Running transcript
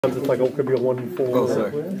It's like, it could be a 1-4. Oh,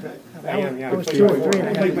 sorry. I was 2 or 3,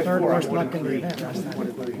 and I had the third worst luck in the event last time.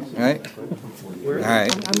 All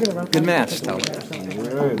right. Good match, Talbot. All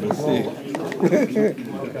right, let's see.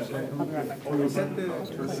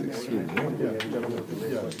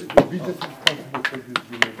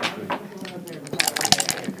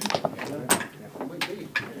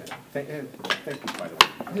 Thank you, by the way.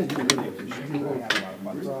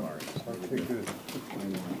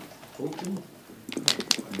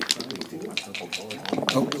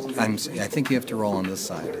 Oh, I think you have to roll on this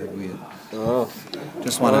side. Oh,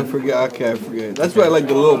 Just want I forget. Okay, I forget. That's why I like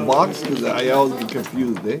the little box, because I always get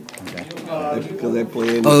confused, eh? Okay. Because I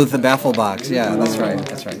play in. Oh, the baffle box. Yeah, that's right.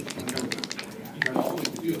 That's right.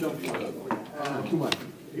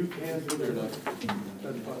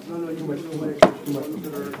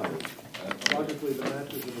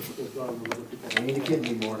 I need a kid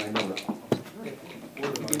anymore, and I know that.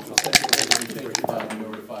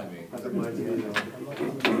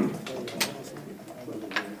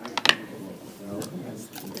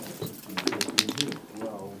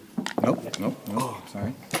 Nope. Oh,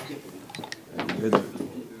 sorry.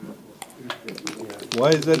 Why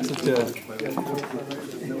is that such a...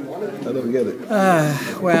 I don't get it.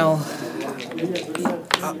 Well,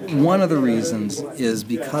 one of the reasons is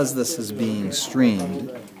because this is being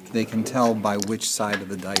streamed, they can tell by which side of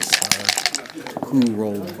the dice who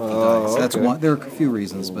rolled the dice. That's okay. one. There are a few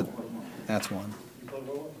reasons, but that's one.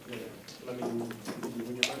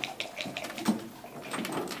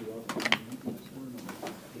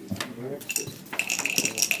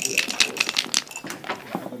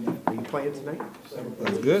 Are you playing tonight?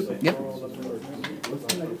 That's good. Yep.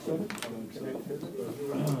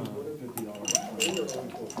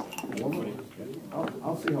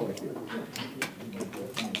 I'll see how I feel.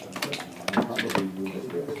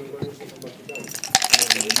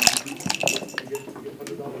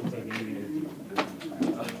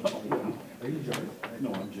 Are you Joe? No,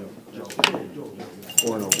 I'm Joe. Joe.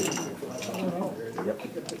 4-0. Yep.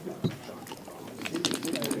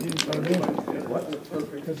 What?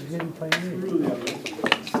 Because he didn't play me.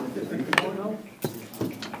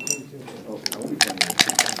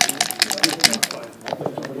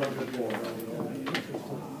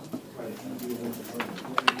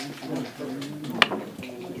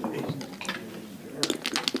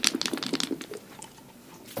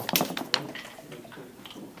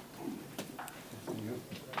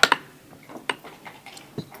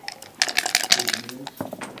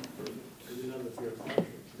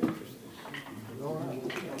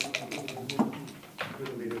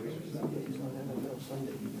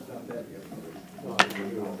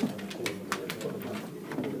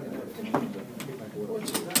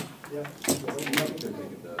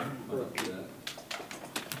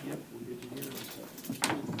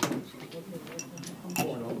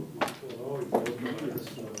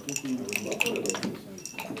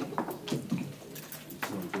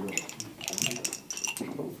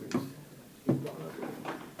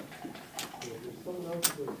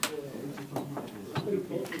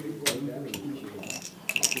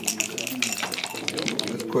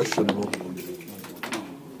 That's questionable.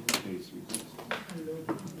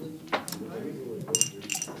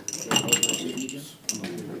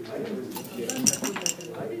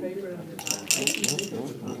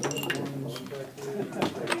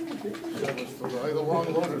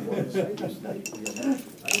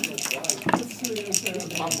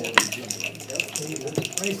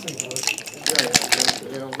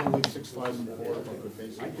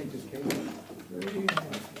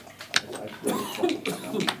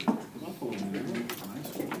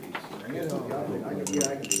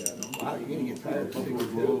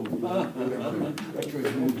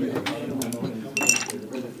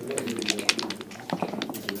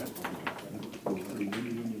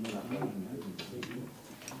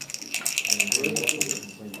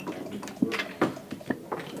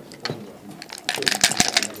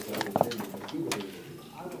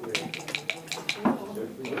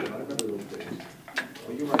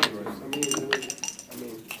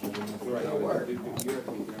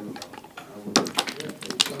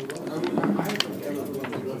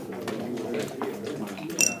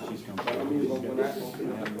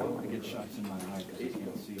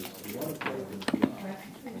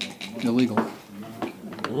 Illegal.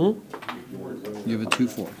 Hmm? You have a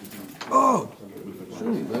 2-4. Oh!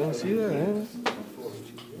 Shoot, I don't see that, eh?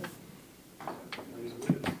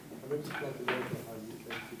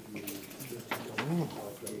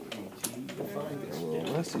 A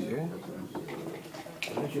little messy, eh?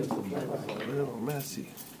 A little messy.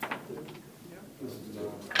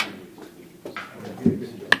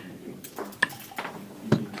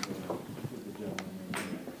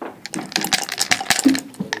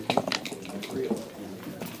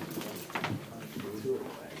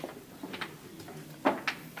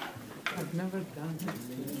 I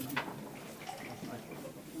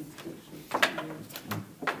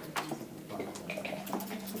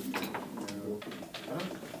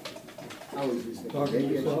was just thinking,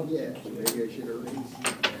 maybe I should, yeah, maybe I should erase.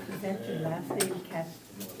 Is that your last name,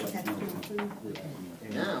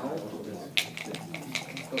 Now.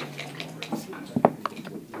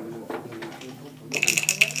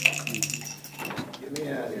 Get me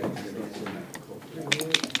out of here.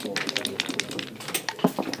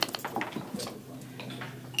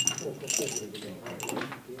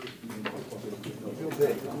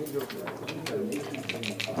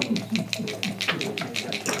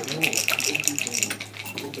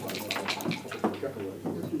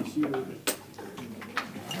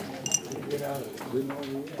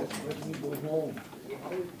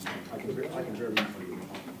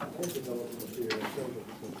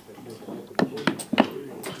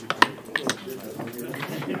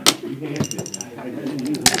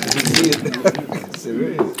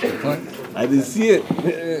 I didn't see it.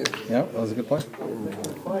 Yeah, that was a good play.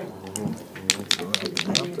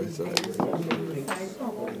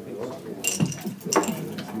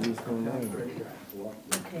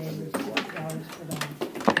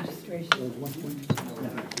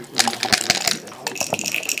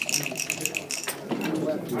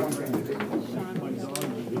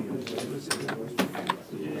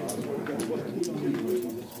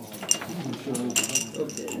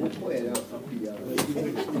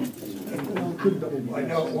 I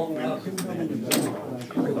know it won't now.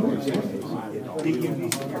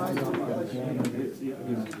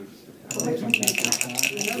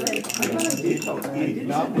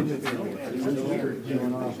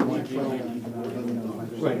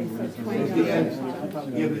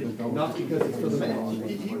 Not because it's for the match.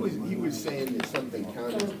 He was saying that something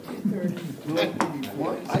counted.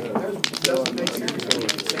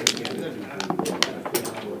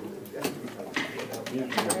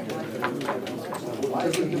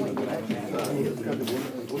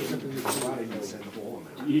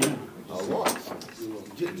 Yeah. Lost.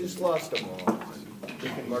 Just lost them all. We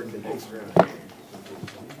can mark the next round.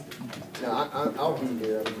 No, I'll be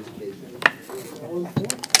there. I'm just kidding.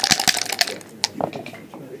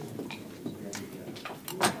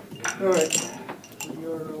 All right.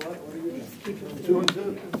 2 and 2.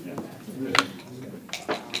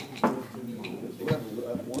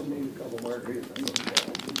 One, maybe a couple margaritas.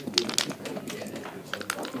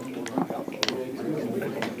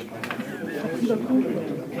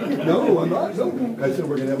 No, I'm not. No. I said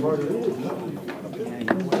we're going to have margaritas.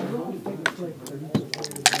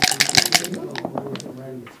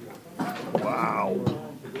 Wow.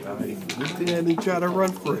 Good thing I didn't try to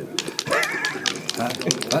run for it.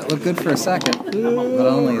 That looked good for a second, but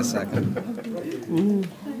only a second.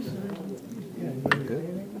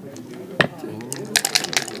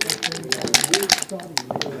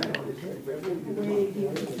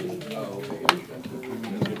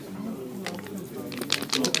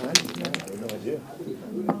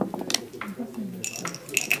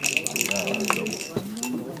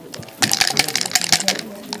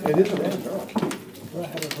 It is a man.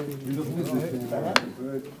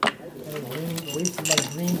 Wasted my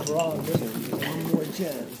green for all of this. One more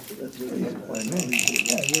chance. That's what he's playing.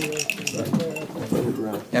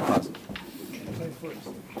 Yeah, pause.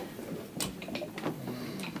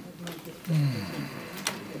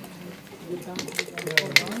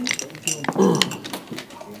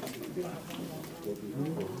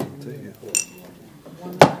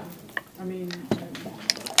 I mean,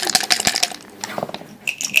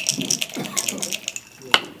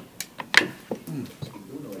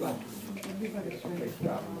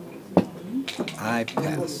 I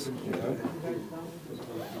pass.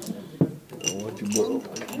 I want you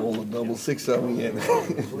roll a double 6 on me.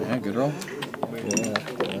 Yeah, good roll.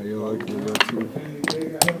 Yeah, you like me go too.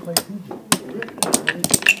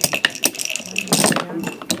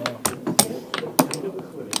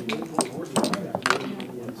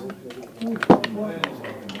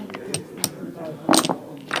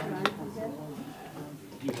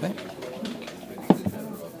 Okay.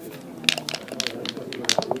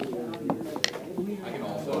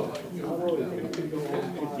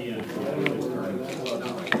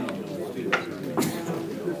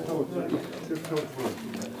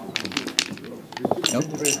 Nope.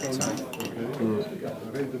 Sorry.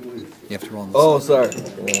 You have to roll. Oh, sorry.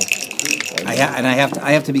 Yeah.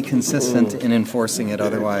 I have to be consistent in enforcing it,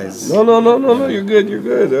 otherwise. No. You're good. You're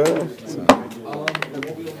good.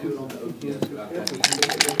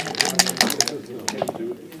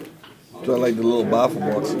 So I like the little baffle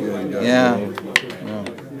box you got. Yeah. Yeah.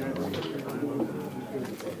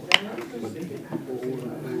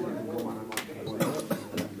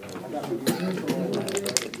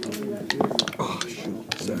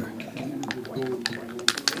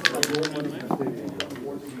 Yeah,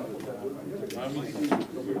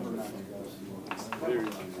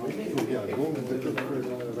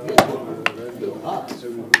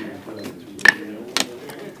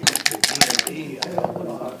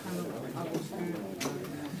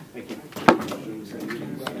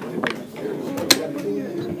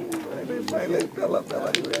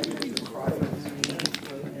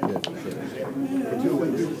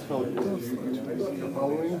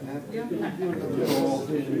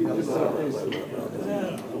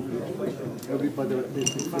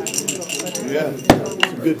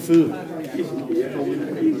 good food.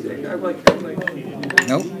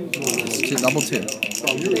 Nope. It's double two.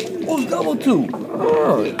 Oh, it's double two.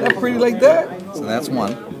 Oh, that pretty like that? So that's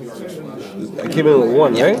one. I came in with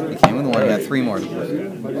one, right? You came with one. You got three more to put.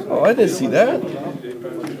 Oh, I didn't see that.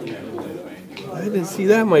 I didn't see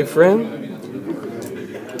that, my friend.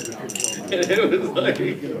 It was like...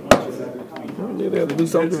 They have to do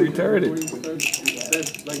something retarded.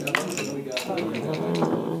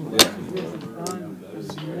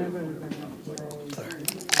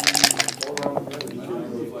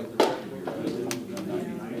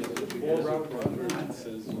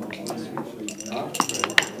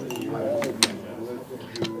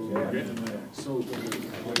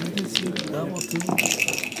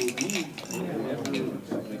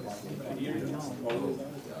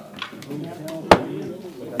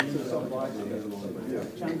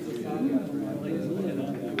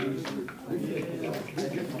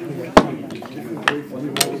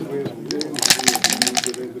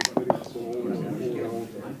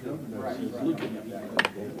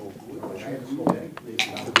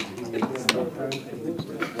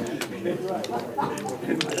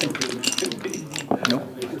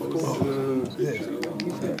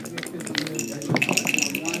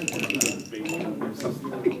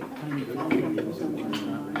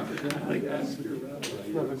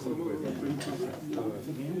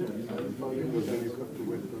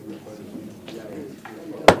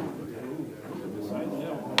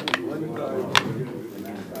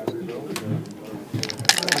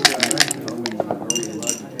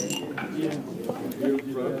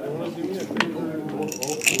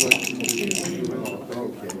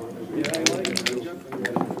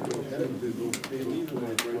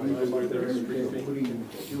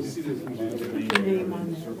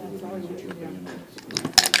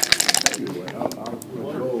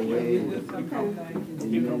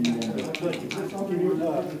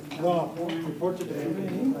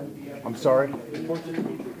 I'm sorry? You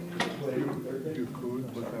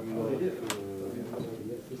could, but I'm not.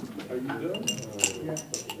 Are you done?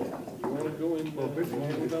 You want to go in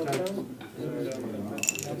downtown?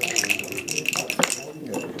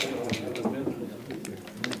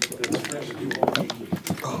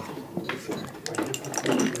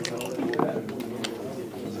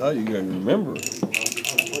 That's how you gotta remember.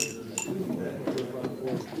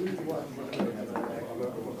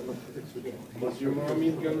 Is your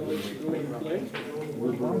mommy gonna let you go and play?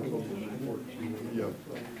 Yeah.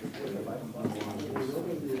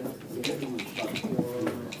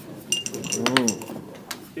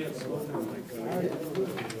 Yes. Oh my God.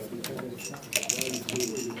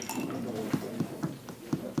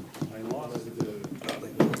 I lost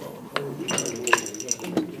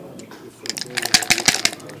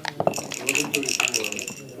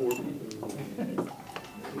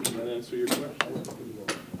Does that answer your question?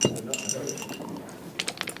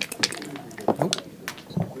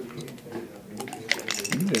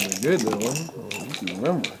 You did a good though. You can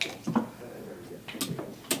remember.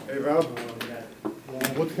 Hey Rob,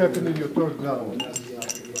 what happened in your third round?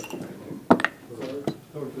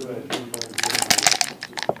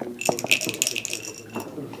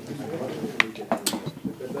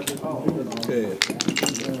 Okay.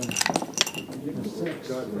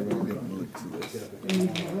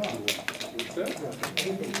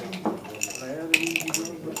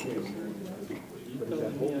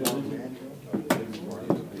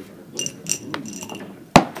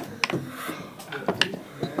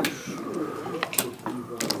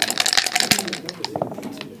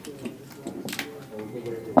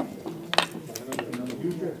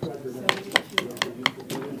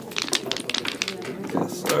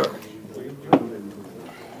 Yes, sir.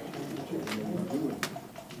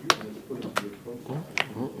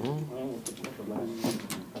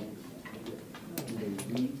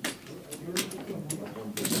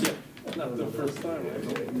 Not the first time,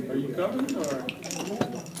 right? Are you coming or?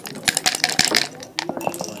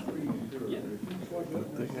 I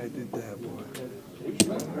think I did that, boy.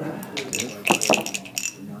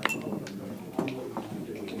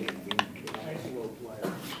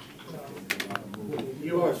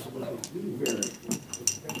 Yours.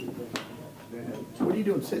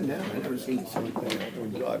 you doing sitting down? I never seen you sitting down.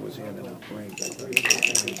 When God was handing out rain, they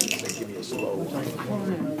give me a slow one.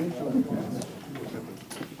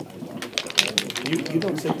 You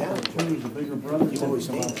don't sit down. You always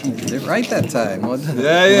stand. You did it right that time. wasn't it?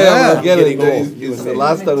 Yeah, I get it. Getting old. It's the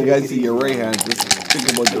last time the guy see your right hand, just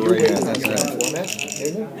think about your right hand. That's right.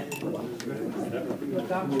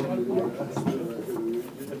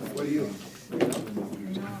 What are you?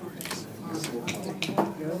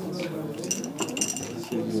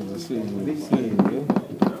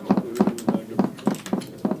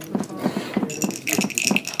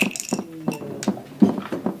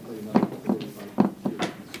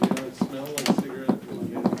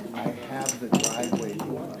 I have the driveway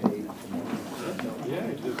being paved.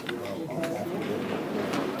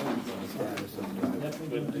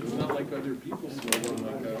 But it's not like other people smoking,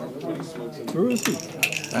 like, nobody smokes in. Where is he?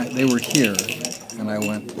 They were here, and I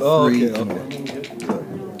went Oh, 3 okay, to okay. 1.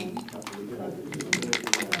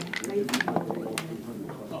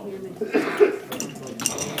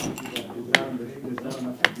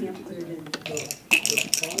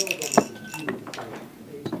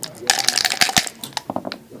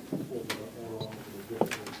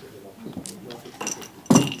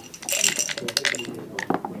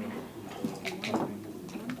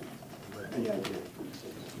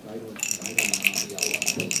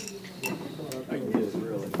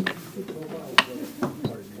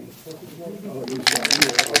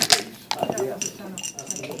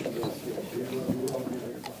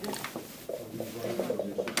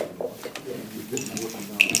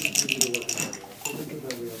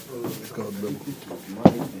 Let's go, Bill.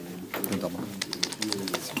 The double.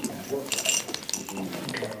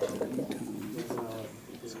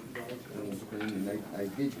 I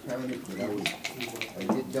did count it, but I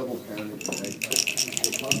did double count it, but it's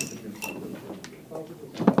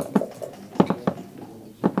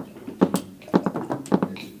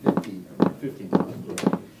 15.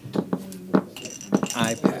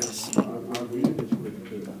 I pass. Could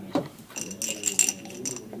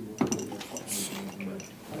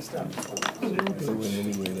have went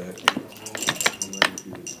anyway that.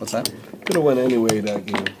 What's that? Could have went anyway that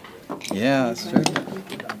game. Yeah, that's true.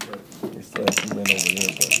 They still have some men over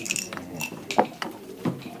there, but.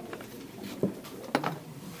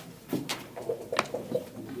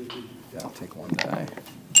 Yeah, I'll take 1 die.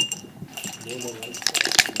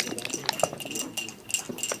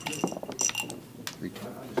 Three.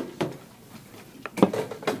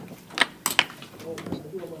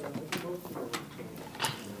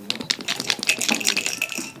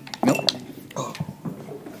 Nope. Oh.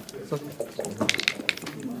 It's okay.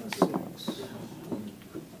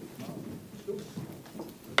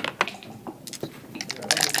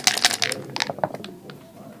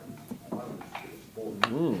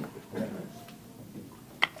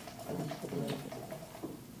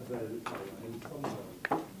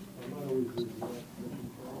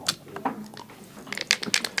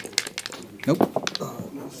 Nope. Oh,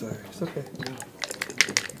 no, sorry. It's okay.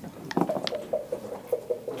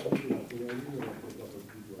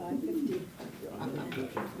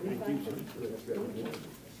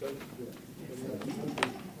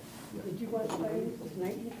 Did you want to play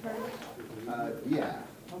tonight in the car? Yeah.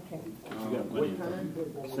 Okay. What time?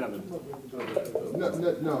 7.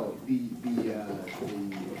 No, yeah.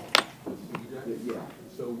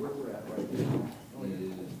 So where we're at right now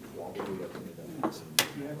is all the way up in the dance.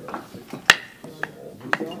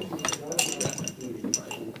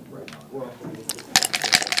 Well,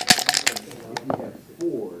 if you have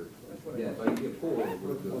 4, yeah, if I get 4,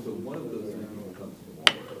 we're good. So one of those things comes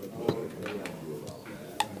tomorrow.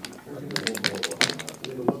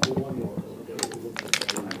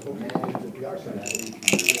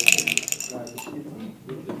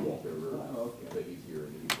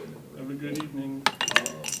 Have a good evening.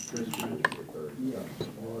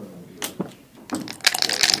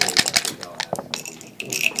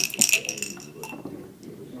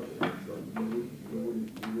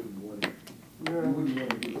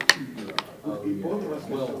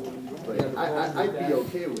 Well, but I'd be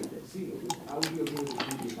okay with it.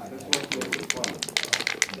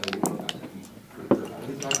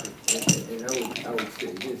 And I would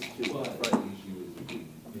say this too.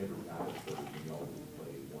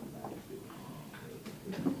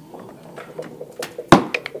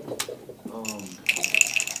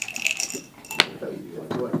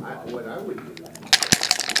 What I would do,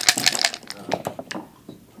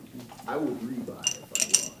 I would rebuy if I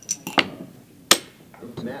was.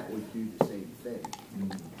 If Matt would do the same thing,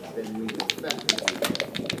 then we would effectively.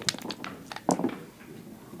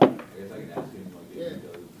 Yeah.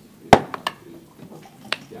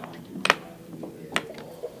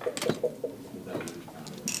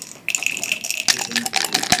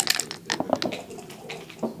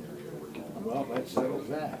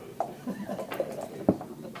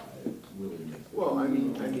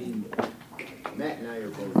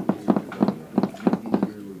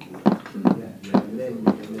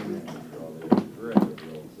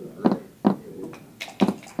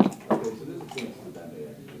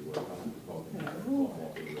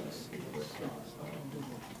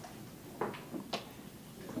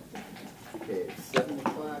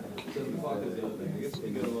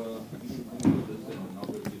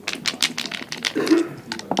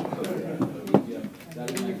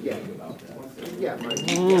 Yeah, my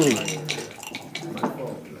phone,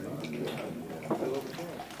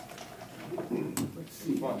 let's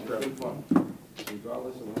see.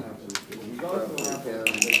 Regardless of what happens. Regardless of what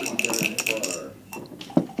happens, they can be done for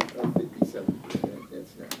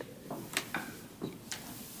 57%.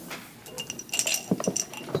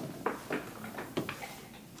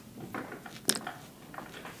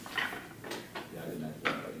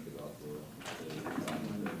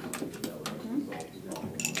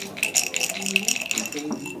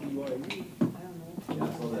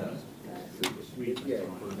 That's not bad.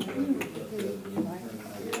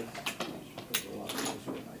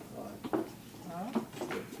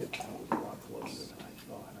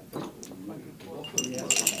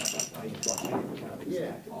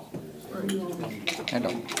 Yeah. I know.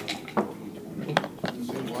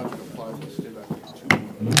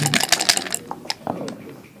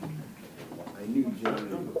 I knew John.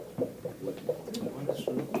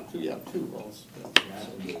 Yeah, two balls.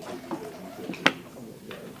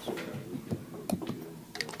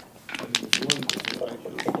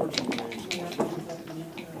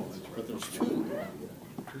 But there's two.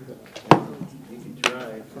 You can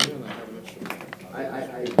try. I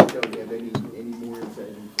don't have any more insight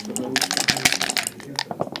into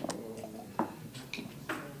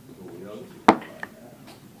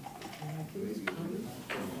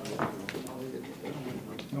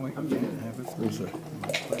No, wait, you didn't have it. Yes, sir.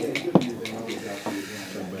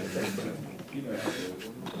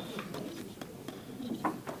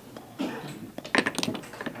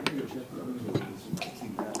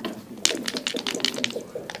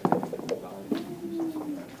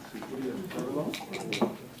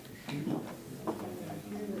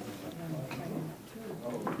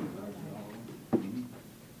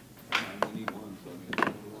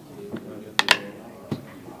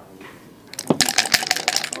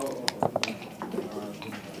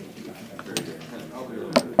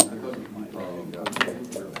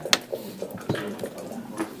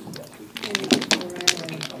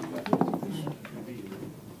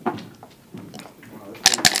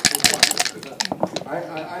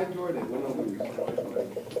 I enjoyed it.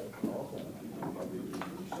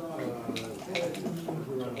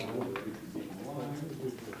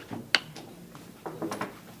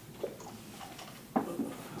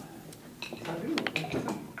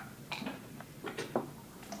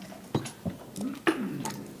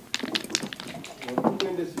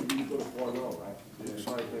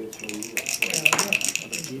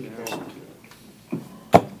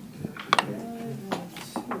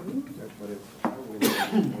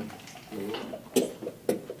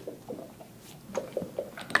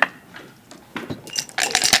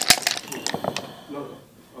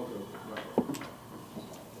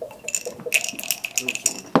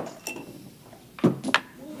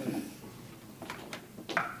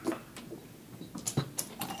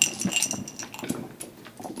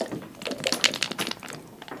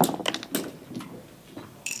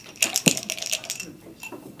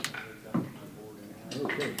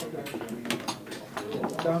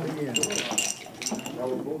 Down again.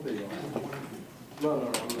 No,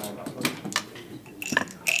 I'm not.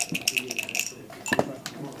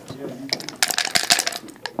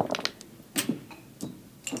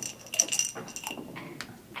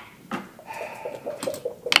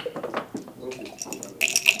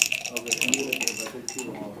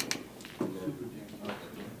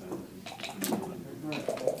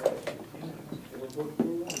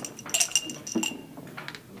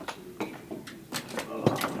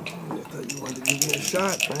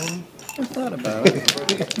 Shot, man. I thought about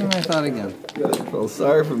it. And I thought again. Feel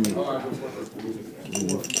sorry for me.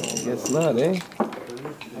 Guess not, eh?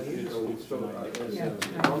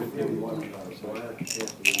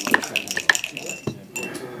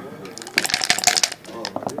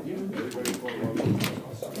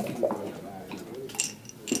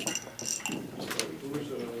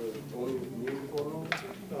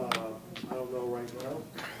 I don't know right now.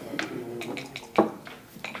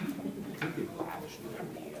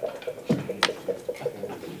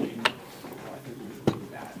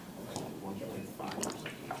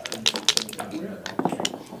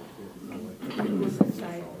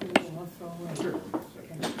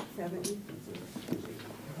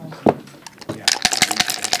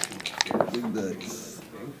 Big dice.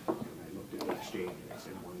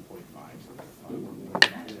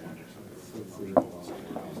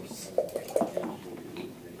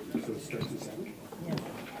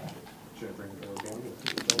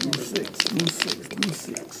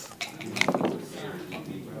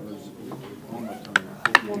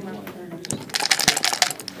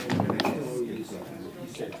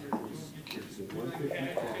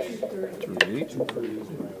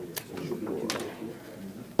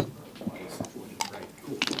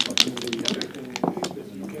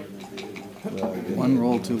 One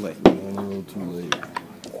roll too late. One roll too late.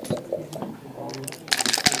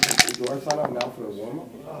 Do I sign up now for the warm-up?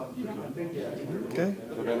 Okay.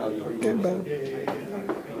 So then I'll Okay, man.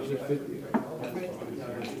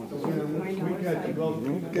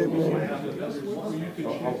 Okay, man.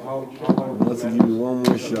 Let's give you one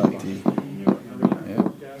more shot, T. Yeah.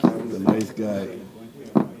 He's a nice guy.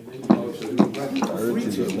 Earth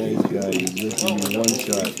is a nice guy. He's just giving you one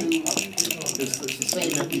shot. It's the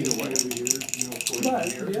same either way. But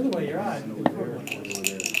the other way, you're on.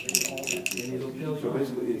 So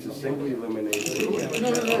basically, it's a single elimination. Usually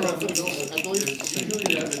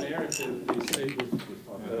that narrative, they say,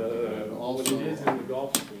 what it is in the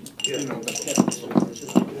golf swing. Yeah.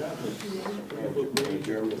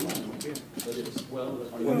 German. Well,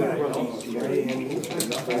 I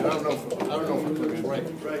don't know if it's right.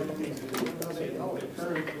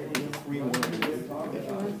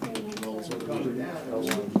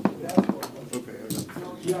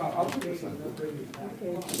 Yeah, I'll put this on.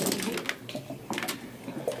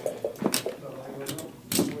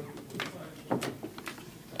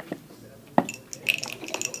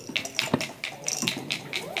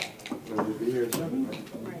 Will you be here at 7?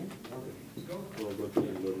 Right. We'll go to the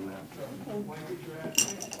little map. I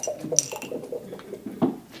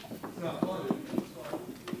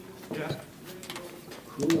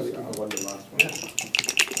won the last one.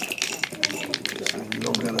 You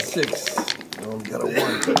don't got a 6. You don't got a 1.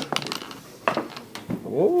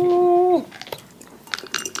 Oh!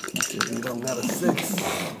 You don't got a 6.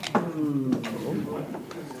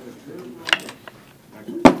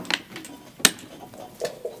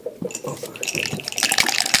 Oh, sorry.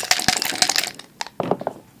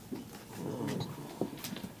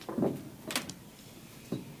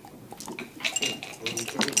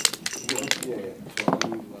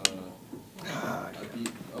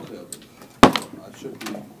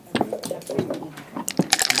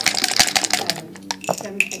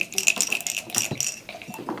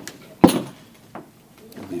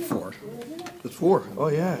 It'll be 4. It's 4. Oh,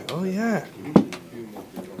 yeah. Oh, yeah.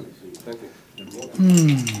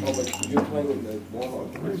 Oh, but you're playing with the warm-up.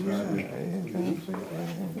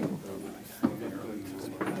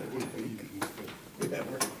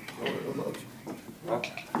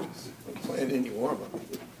 Playing any warm-up.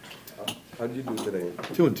 How did you do today?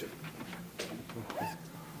 2 and 2.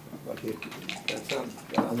 Okay. That's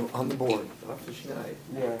on the board. Off the schneid.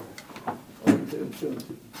 Yeah. 2.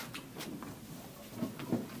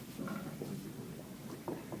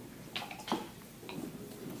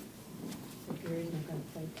 There is no gonna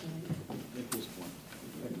play tonight.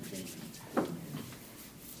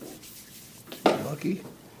 Lucky.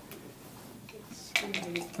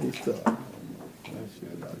 He's still up.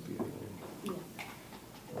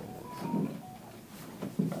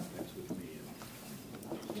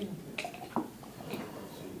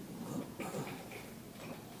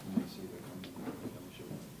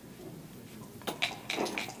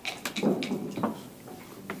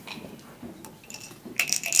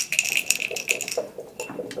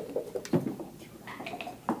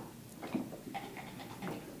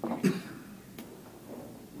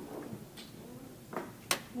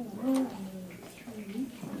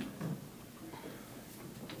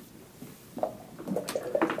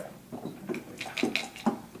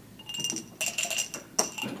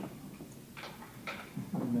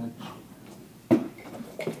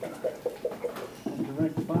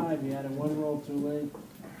 Direct 5, you had a 1 roll too late.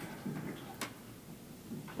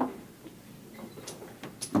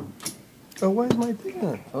 Oh, why is my thing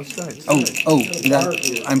on? Oh, sorry.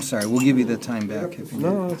 That, I'm sorry, we'll give you the time back if you need.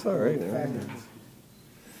 No, it's all right.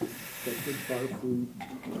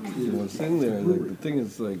 Well, sitting there, like, the thing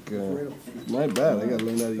is, like, my bad. I gotta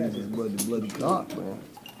learn how to use this bloody cock, man.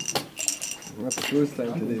 Not the first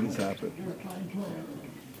time today this happened.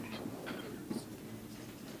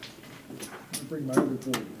 Bring my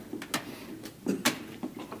report.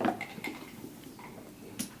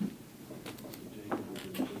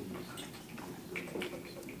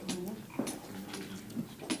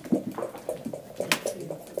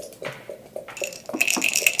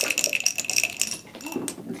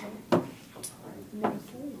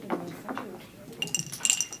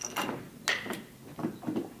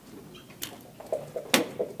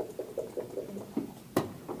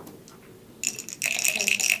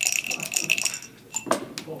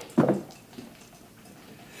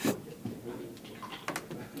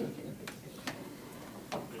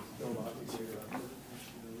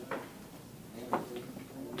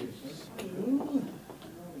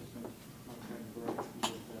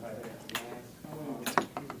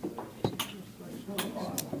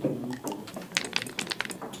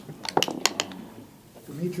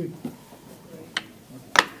 see.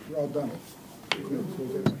 We're all done.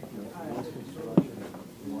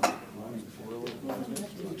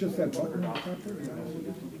 Just that button on top there?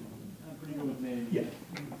 Yeah.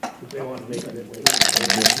 They want to make it.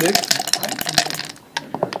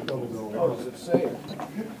 Oh, does it say it?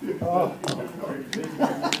 Oh.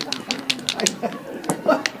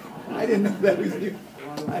 I didn't know that was you.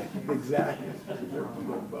 Exactly.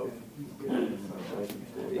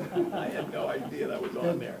 I had no idea that was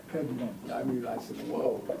on there. I mean, I said,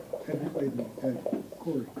 whoa.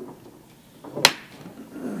 Corey.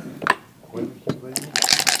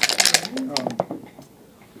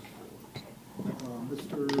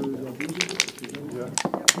 Mr. Rodriguez? Yeah.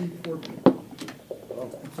 P14. Oh,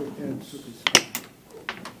 so Ed took his spot.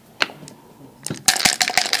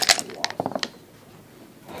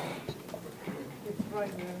 It's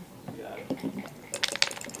right there.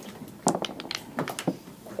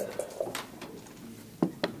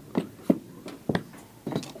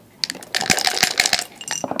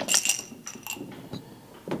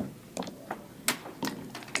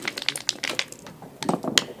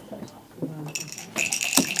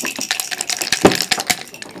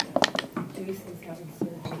 Jason's having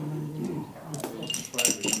surgery Monday.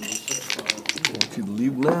 I want you to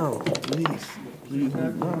leave now, please. Please leave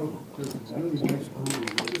now.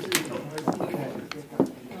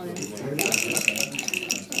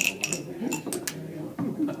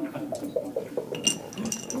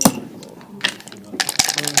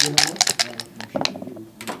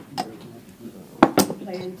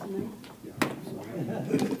 Playing tonight?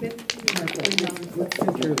 Let's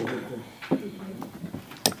take care of it.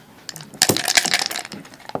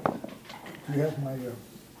 Do you have my,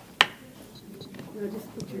 No, just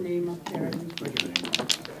put your name up there.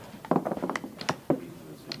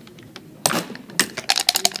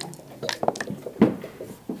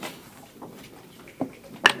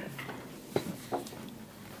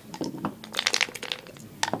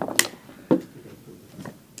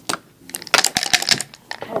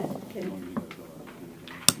 Oh, okay.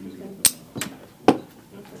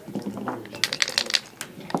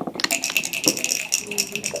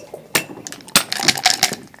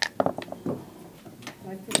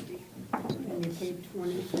 $5.50, and you paid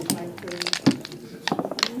 $20 for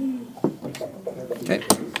 $5.30. Okay.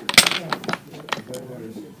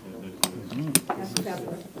 That's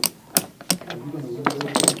separate.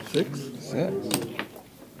 6, 7.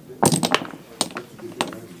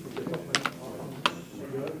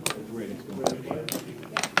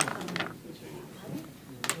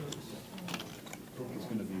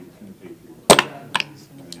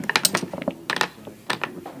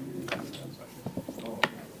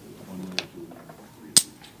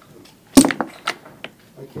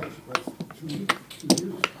 I can't, that's 2 years.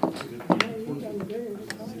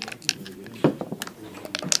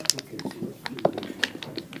 Okay, so let's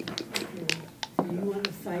do So you want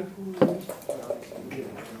to cycle?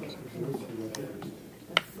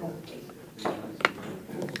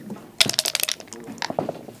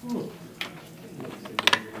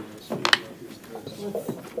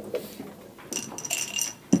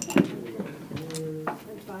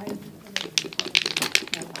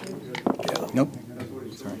 Nope.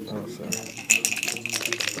 Sorry. Oh, sorry.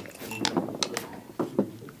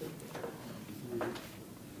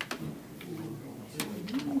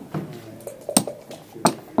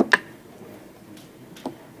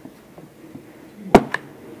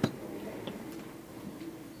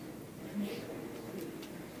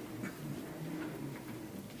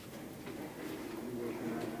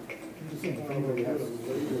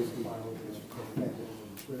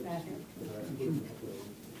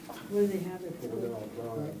 What do they have it for?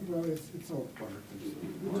 well, it's all part of it.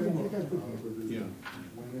 Yeah.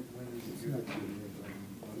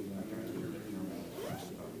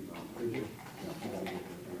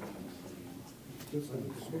 It's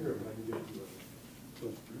not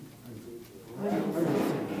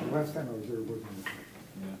last time I was there, it wasn't.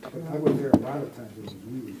 But I was there a lot of times, it was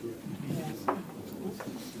really good.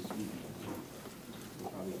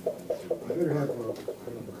 I better have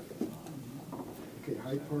okay,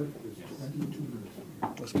 Hyde Park is 22 minutes.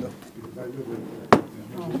 Let's go. Because I live right there.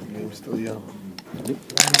 Yeah, we're still young. But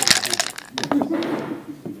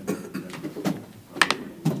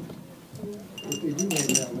they do make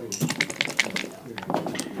that late.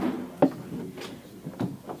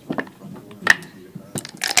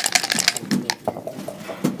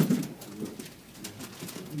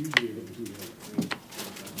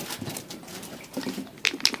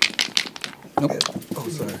 Nope. Oh,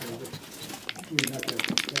 sorry.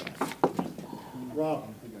 Rob,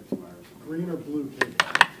 green or blue?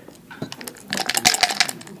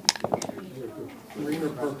 Green or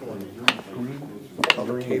purple?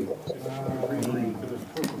 Color cable.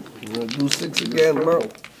 You wanna do 6 again, bro?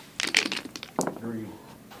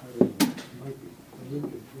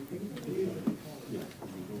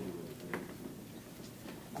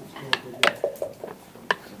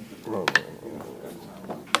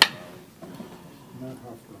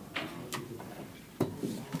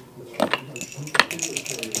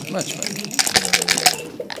 Much better.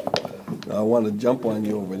 I want to jump on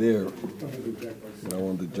you over there. I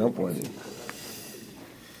want to jump on you.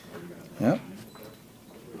 Yep.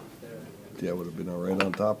 Yeah, I would have been right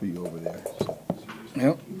on top of you over there.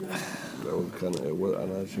 Yep. That was kind of, I'm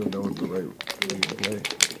not sure that was the right thing to play.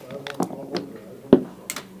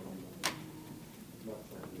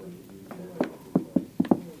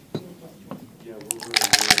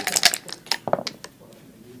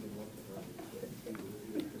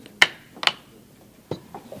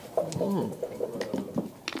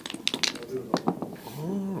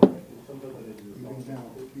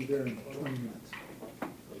 Be there in 20 minutes.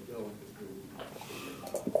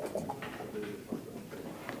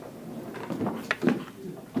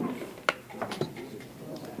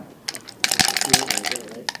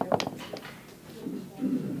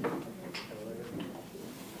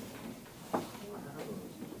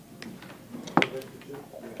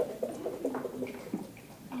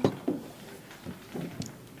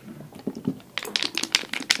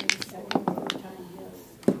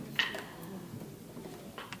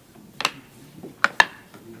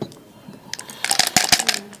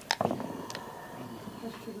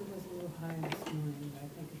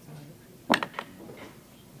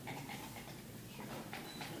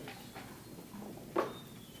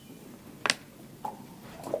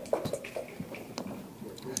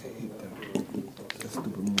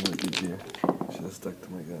 Stuck to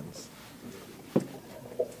my guns.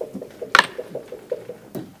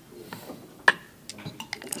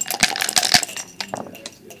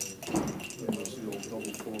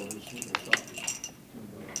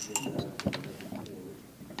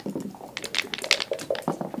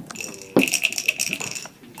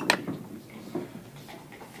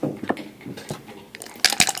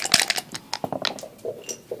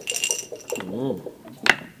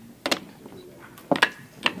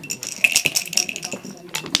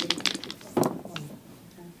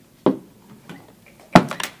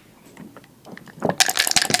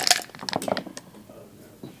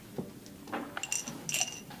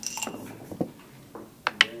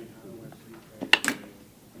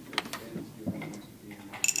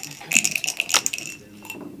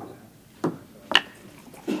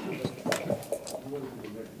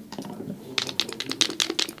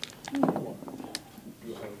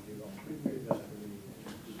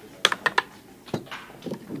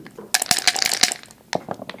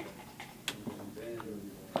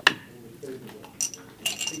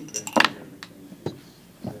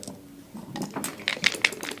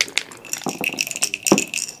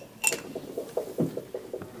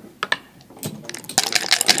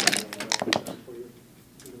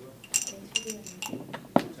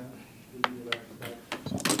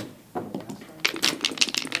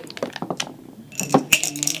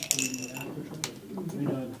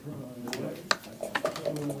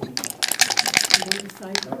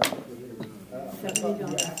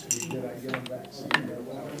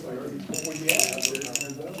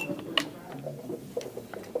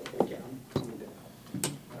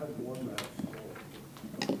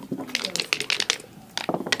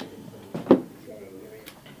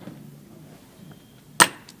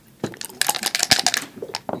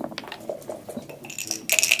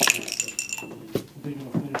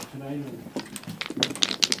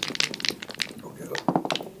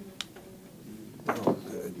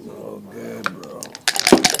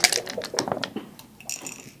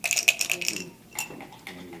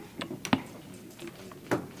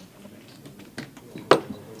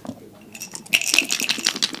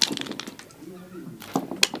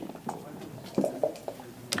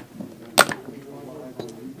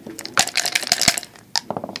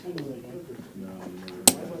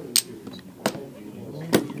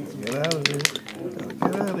 Get out of here. Gotta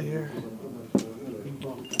get out of here.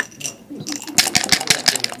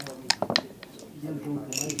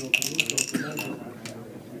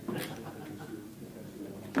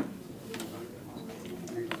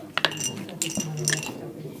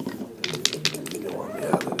 You want me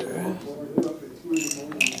out of there?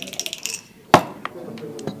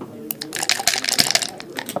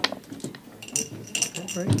 All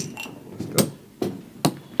right. Let's go.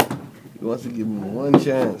 He wants to give me one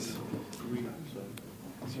chance.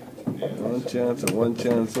 One chance and one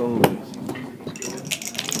chance only.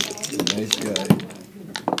 Nice guy.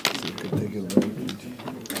 So he could take advantage.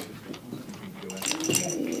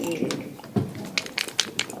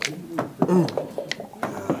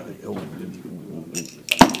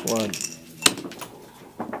 One.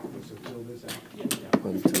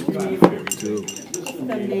 One, two,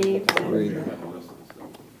 The name. 3,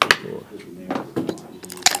 4.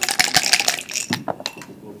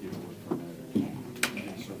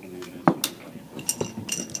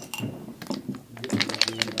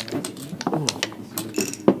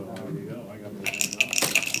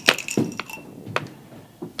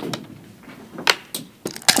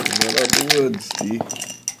 Not out the woods, Steve.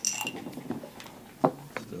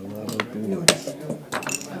 Still not out the woods.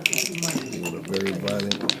 What a very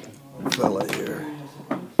violent fella here.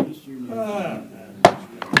 I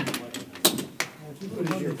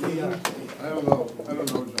don't know, John. I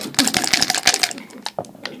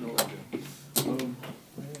have no idea.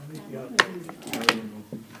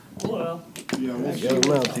 Well, Yeah, we'll see. Get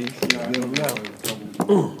him out, T. Get him out.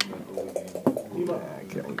 I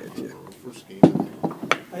can't get you. First game.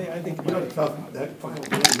 I think. You know, tough, that final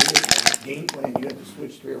game plan, you had to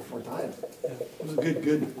switch 3 or 4 times. It was a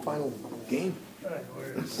good final game.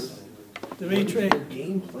 Dimitri. Your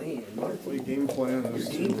game plan, Mark. Play game plan. Your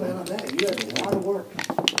game plan on that, you had a lot of work.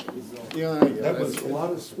 Yeah, That was a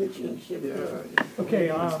lot of switching shit. Yeah. Okay,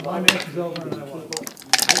 my match is over and I won. I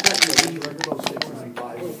got you a lead record of 6 and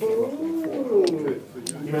 5. You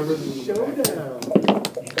remember the showdown? I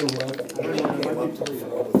came up to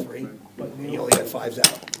 4-3, but you only had 5s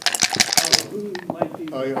out.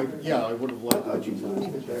 Yeah, I would have liked How'd you that.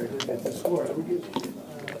 leave it there to get the score? Who gives a shit?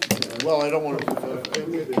 Well, I don't want to,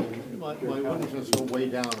 my winnings just go way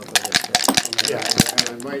down if I get that.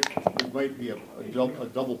 Yeah, and it might be a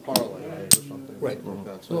double parlay or something. Right. like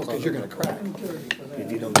that. So No, it's because you're gonna crack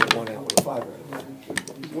if you don't get 1 out with a 5.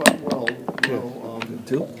 Well, you know,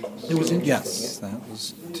 2? It was interesting. Yes, that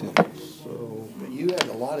was 2. So, but you had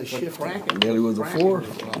a lot of shifting. Nearly was a 4. You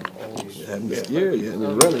had me scared. You had me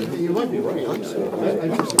running. you might be right. I'm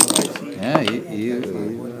just surprised. Yeah, you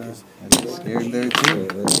I was scared there too.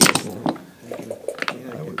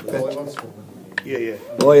 Yeah, yeah.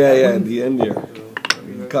 Oh yeah, at the end there.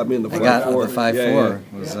 You caught me in the I got 5-4. the 5-4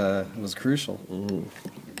 Yeah, yeah. was crucial. Mhm.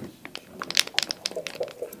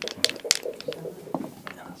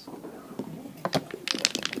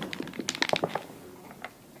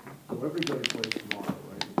 Everybody plays tomorrow,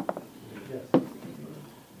 right?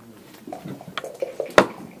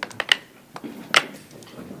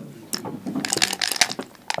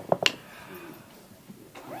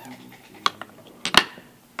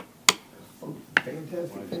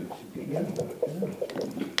 Fantastic finish. Yeah.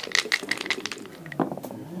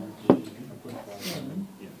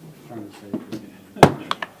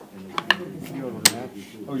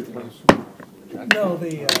 Oh, you're playing. No,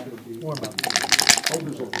 the warm-up. Oh,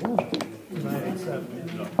 there's a warm-up. 987.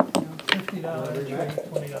 $50 drink,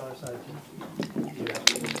 $20 side.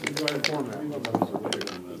 You got a format.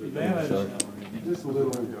 Man, I don't know. Just a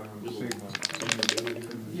little, Sigma.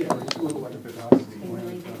 Yeah, it's a little like a bit of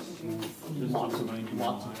lots of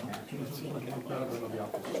attachments.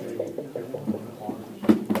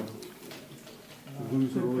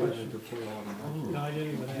 Lose early, I had to play all the No, I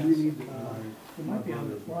didn't even ask. It might be on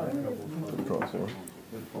the fly. Draw 4.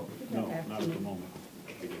 No, not at the moment.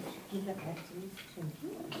 Give that back to me. Thank you.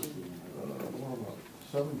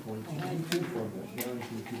 7.22 from that,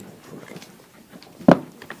 guaranteed to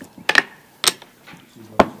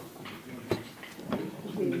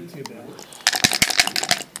Too bad.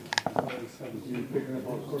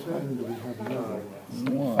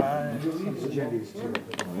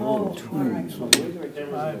 Oh, 3.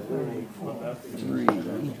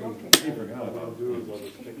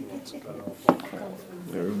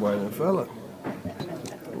 Very violent fella.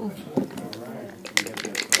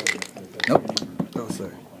 Nope. Oh,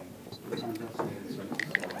 sorry.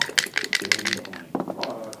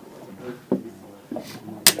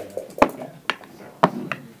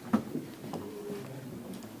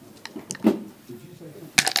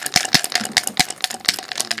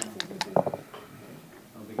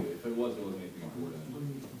 If it was, it wasn't anything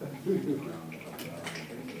important.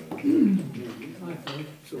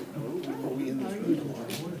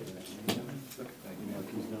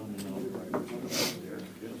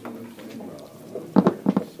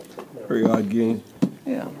 Very odd game.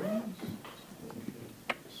 Yeah.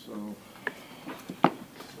 So.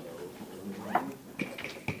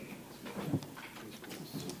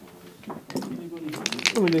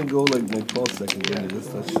 We didn't go like 12 seconds into this.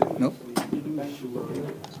 That shit. Nope.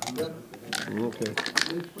 Okay.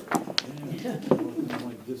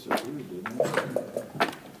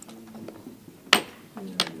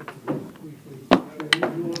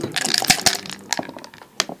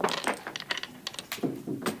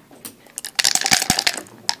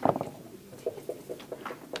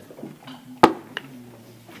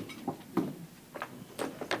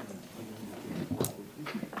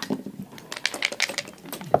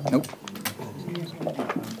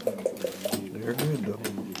 They're good though.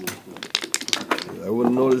 I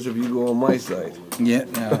wouldn't notice if you go on my side. Yeah,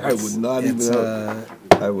 no, I would not it's, even.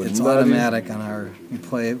 I would it's not automatic on our. We've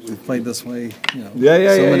played this way. You know, Yeah,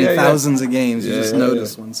 yeah, so yeah, many yeah, yeah. thousands of games. You Yeah, just yeah,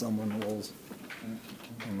 notice yeah. when someone rolls.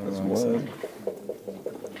 On the That's wrong one. side.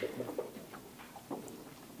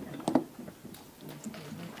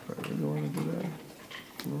 I really want to do that.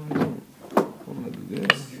 No, I don't. I want to do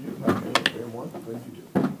this.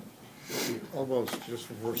 Almost just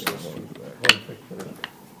reverse this.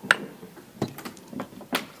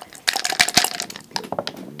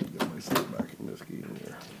 Get myself back in this game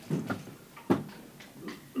here.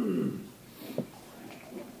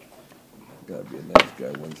 Gotta be a nice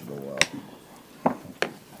guy once in a while.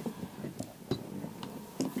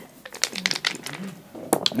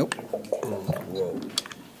 Nope. Whoa.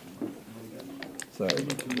 Sorry.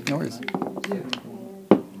 No worries.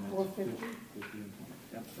 450?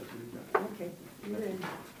 Okay, you're in.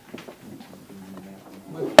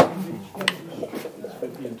 It's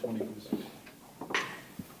 50 and 20 for the 6.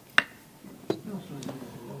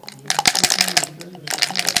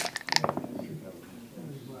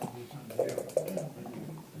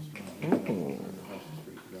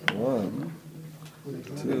 One,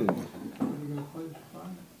 two,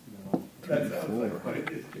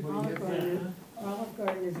 Olive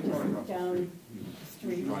Garden is just down the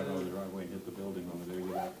street. Drive out of the driveway and hit the building on the day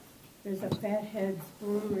we left. There's a Fatheads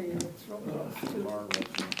Brewery that's real close to. Bar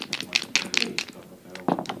restaurant, like, stuff up that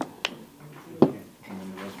over. And then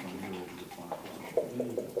the restaurant here will be the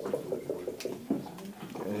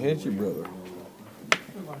can't hit you, brother.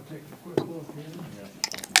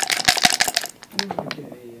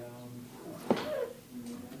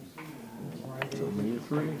 So many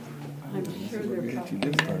three. I'm sure We'll they're hit you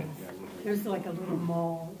probably, this time. there's like a little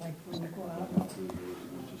mall, like when you go out.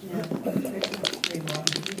 Yeah, there's no street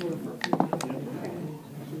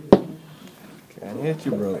Can't hit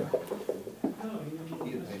you, brother.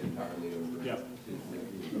 Yeah.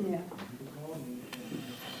 Yeah.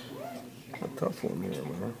 A tough one here,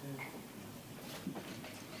 man.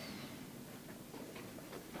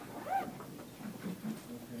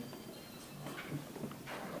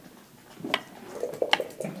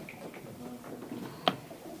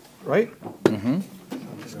 Right? Mm-hmm.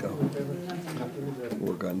 Let's go.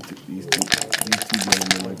 Work on these two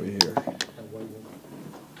gentlemen over here.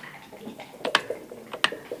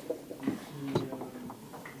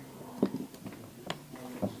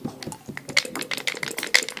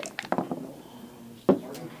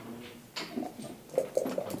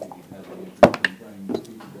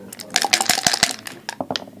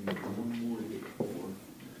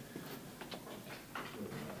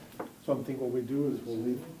 So I'm thinking what we do is we'll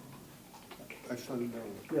leave. I shut it down.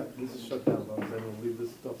 Yeah, this is shut down, but then we'll leave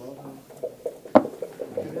this stuff up.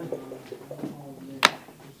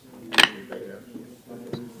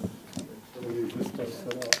 We'll leave this stuff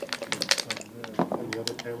set up. And the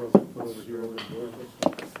other cameras we'll put over here over the door.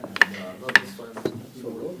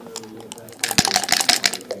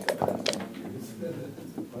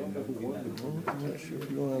 Not sure if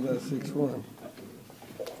you don't have that 6-1.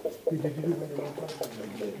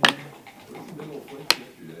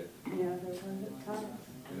 Yeah, there's one at the top.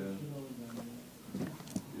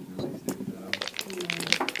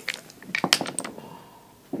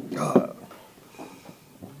 God.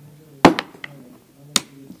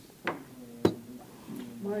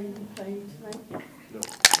 Marty, you playing tonight?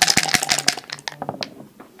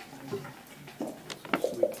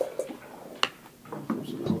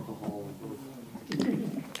 Some alcohol and both.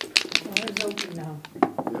 Well, it's open now.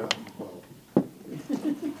 Yeah, well.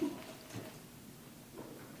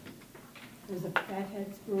 There's a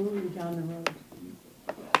Fatheads Brewery down the road.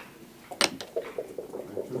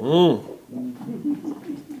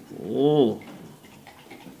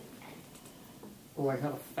 Oh, I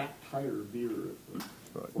had a fat tire beer at the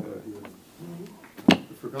Right. bar here.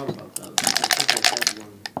 I forgot about that. I think I had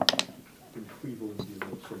one in Cleveland, you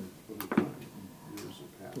know, some other time, years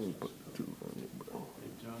have We'll passed. put 2 on it, bro.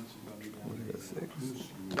 What do you got,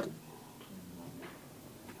 6?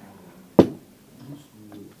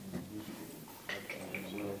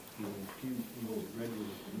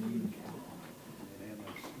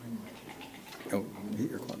 Oh, hit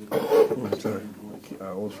your clock. Oh, sorry. I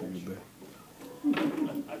always forget that. I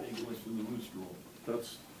think it was for the loose roll.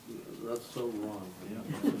 That's so wrong.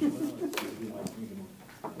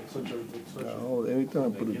 It's such a, it's such a. Oh, anytime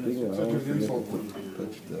I put a thing in, I Such always an forget insult to when you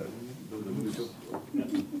touch that.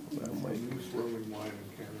 That might be. Loose rolling wine in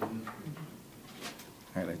Canada.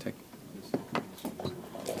 All right, I take.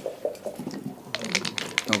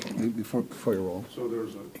 Oh, before you roll, So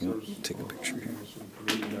there's take a picture here. some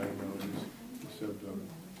Canadian guy in said,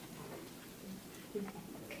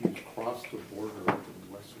 he's crossed the border up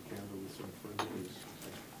in Western Canada with some friends of his.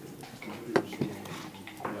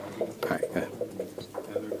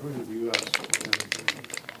 And they're going to the U.S.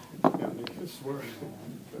 And they just swear,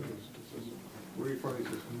 where are you from? He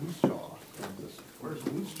says, Moose Jaw. And this, where's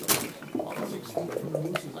Moose Jaw? Oh, 16 from the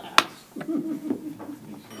moose's ass.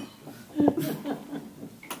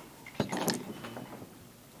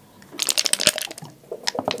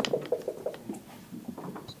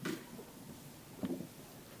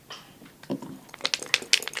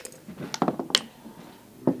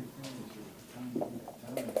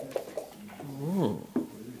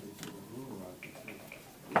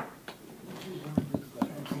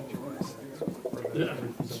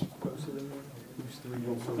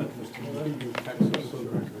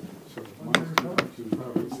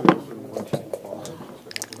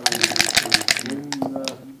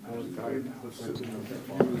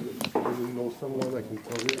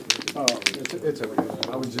 It's okay.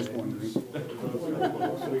 I was just wondering.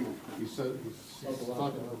 He said, he's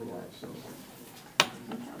talking to the guy, so.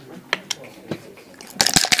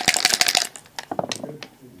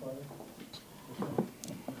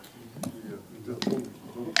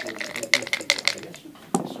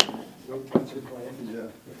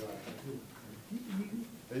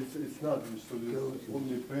 It's not used to this,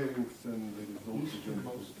 only pairings and there is oxygen.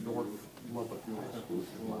 North Lubbock.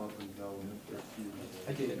 Up and down. I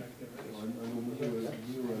did. I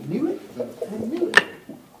Knew it? I knew it.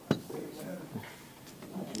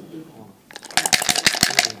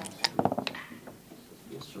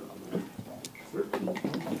 Yes, sir. 13. I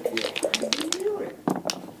knew it.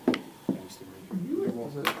 You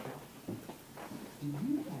was it?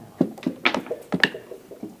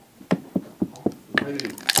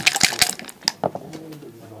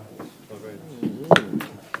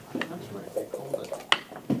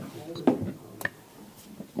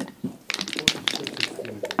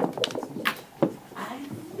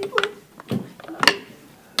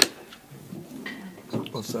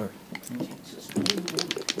 Oh, sorry.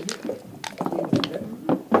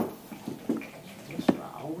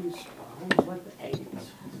 I always like the eggs.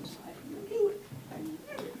 I knew it. I knew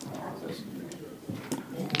it.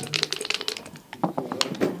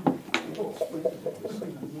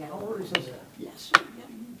 Yeah, or he says, yes, sir, yeah,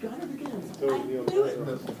 you got it again. I knew it.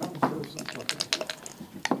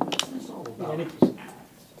 What's this all about?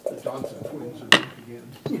 The Johnson twins are back again.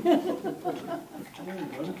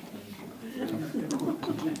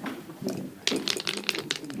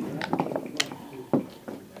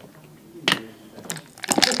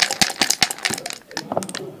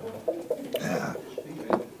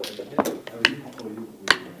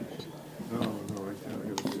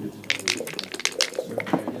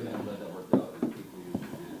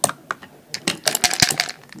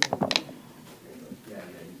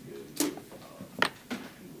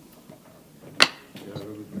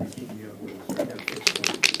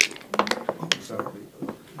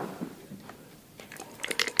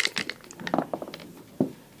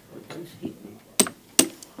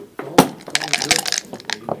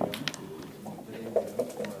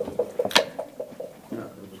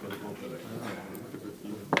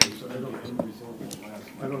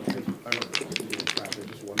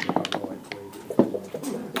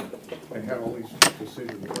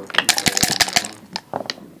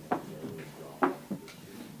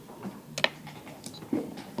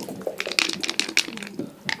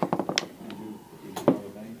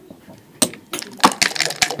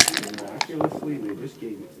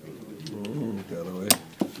 Got away.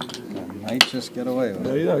 Might just get away with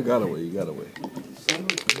No, it. you not got away, you got away.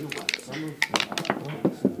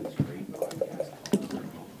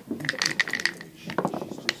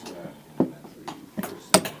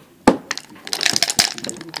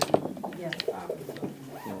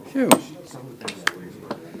 Phew.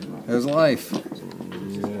 There's life.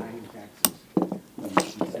 Yeah.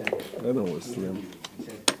 I know what's slim.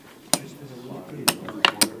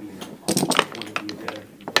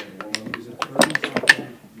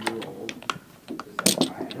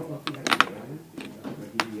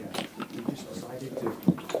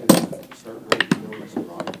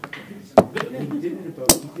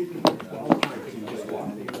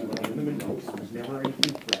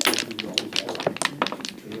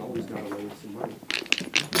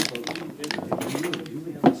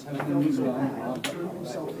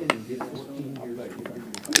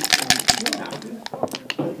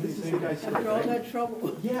 After all that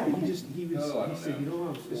trouble. Yeah, he said, you know, I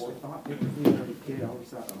was just a thought differently when I was a kid. I always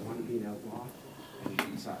thought I wanted to be an outlaw. And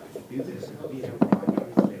he decided to do this and be an outlaw.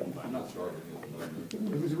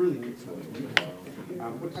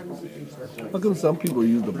 How come some people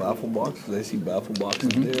use the baffle box? 'Cause I see baffle boxes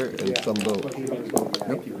there, and some don't.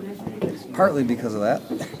 Partly because of that.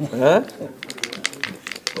 Huh?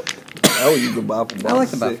 I would use the baffle box. I like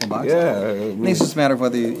the baffle box. Yeah. I think it's just a matter of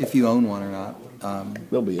whether if you own one or not.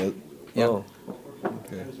 That'll be it. Yeah. Oh.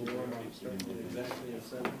 Okay.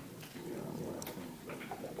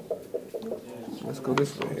 Let's go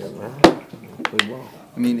this way, man. Play ball.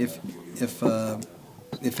 I mean, if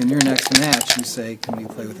in your next match you say, "Can we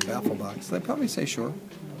play with the baffle box?" They'd probably say, "Sure."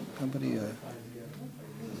 Nobody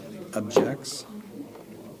objects.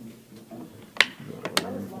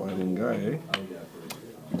 Fighting guy, eh?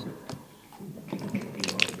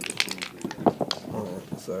 Oh,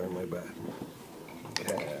 sorry, my bad.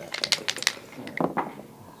 Okay.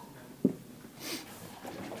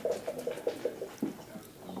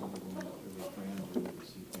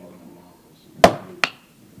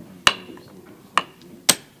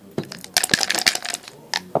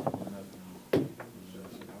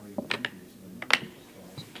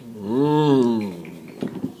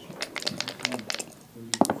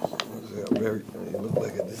 You look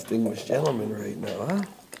like a distinguished gentleman right now, huh?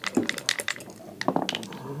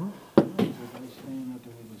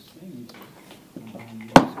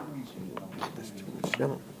 Distinguished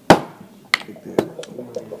gentleman. Right there.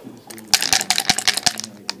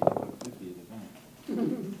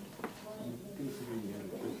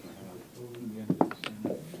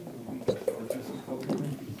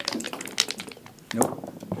 Nope.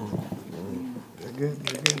 They're good,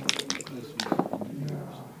 they're good.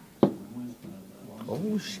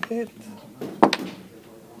 Oh shit.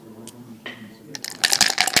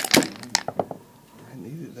 I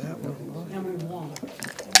needed that one. And we won.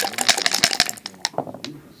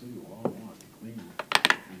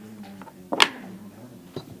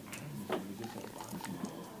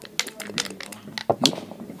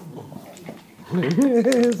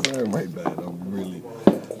 Sorry, my bad. I'm really. I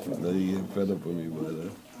know you get fed up with me, but.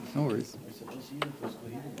 No worries.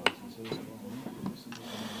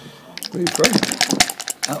 Where you from?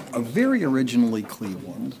 Very originally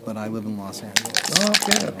Cleveland, but I live in Los Angeles. Oh,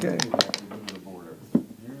 okay, okay.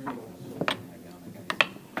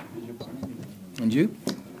 And you?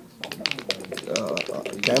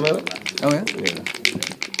 Canada? Oh yeah. Yeah.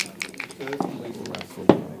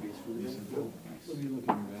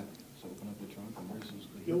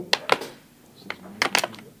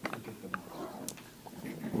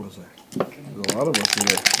 What was that? There's a lot of us in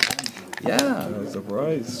there. Yeah. I'm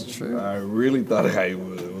surprised. It's true. I really thought I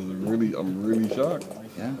was really. I'm really shocked.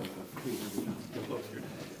 Yeah.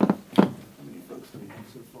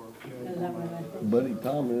 Buddy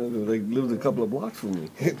Tom, like lives a couple of blocks from me.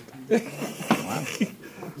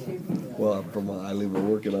 Wow. Well, I live and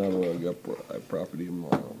working on. I got property in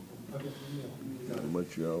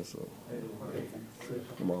Montreal, so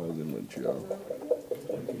I'm always in Montreal.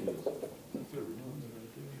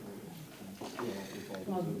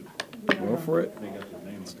 Go for it.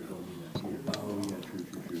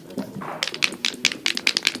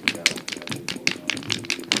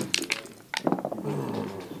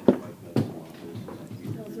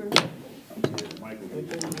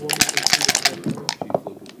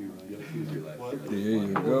 There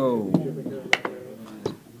you go.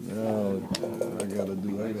 Now I gotta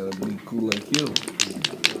be cool like you.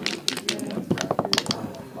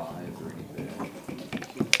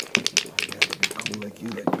 Like you,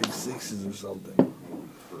 like big sixes or something.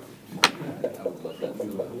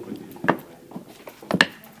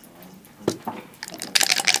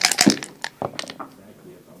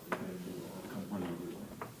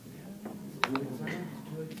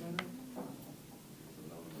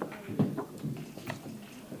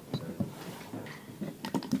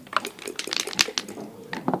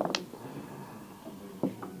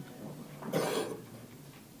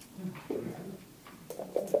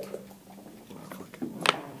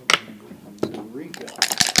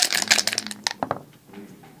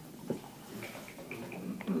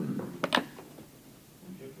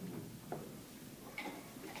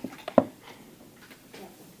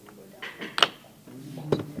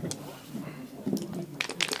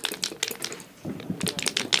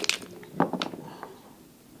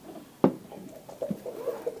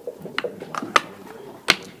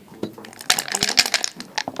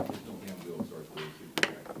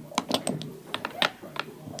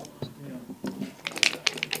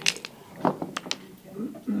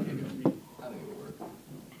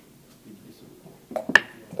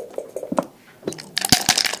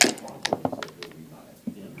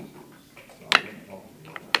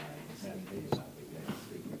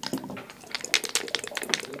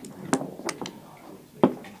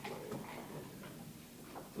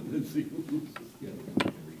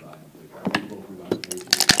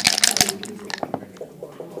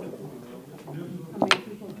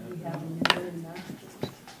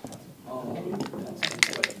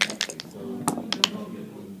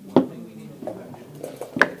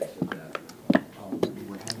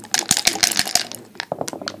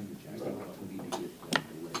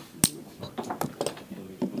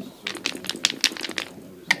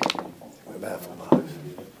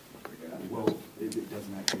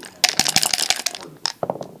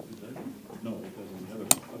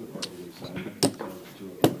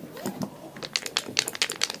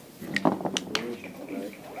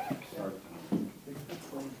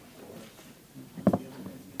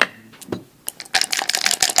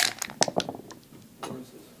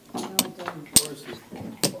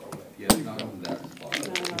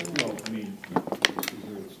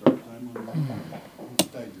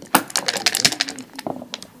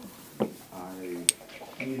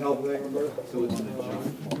 Shoot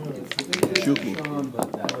me.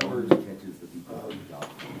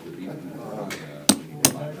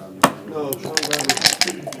 No, Sean Brown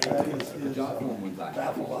is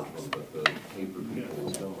Baffle box. But the paper people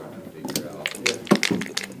don't have to figure out.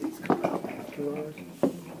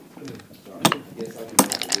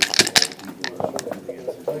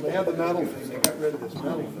 They had the metal thing, they got rid of this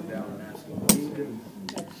metal thing.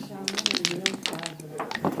 That's Sean, and the real size of it.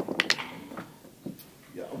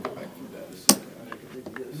 Yeah, I'll go back through that in a second.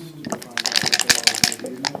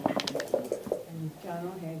 And John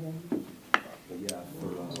O'Hagan.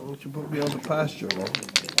 Why don't you put me on the pasture, man?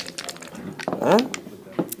 Huh?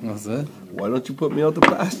 What's that? Why don't you put me on the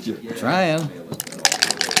pasture? Trying.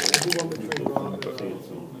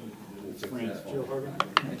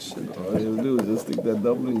 All you do is just stick that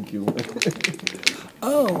double in queue.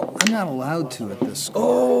 Oh, I'm not allowed to at this school.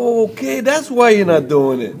 Oh, okay, that's why you're not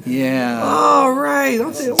doing it. Yeah. All right.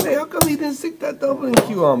 I'm saying, wait, how come he didn't stick that double in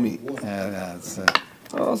queue on me? That's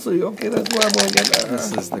Oh, so okay, that's why I'm gonna get that.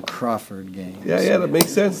 this is the Crawford game. Yeah, that makes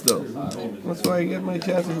sense though. That's why I get my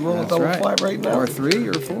chances to roll a That's double right. 5 right now. Or 3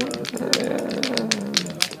 or 4.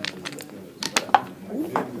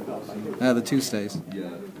 The 2 stays.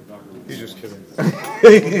 He's just kidding.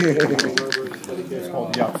 It's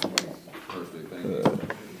called Yup.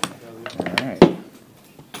 All right.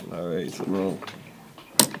 All right, so no.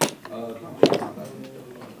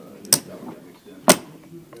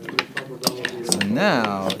 So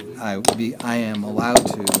now I am allowed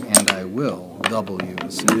to and I will double you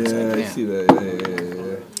as soon as I Yeah, can. I see that.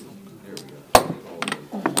 Yeah.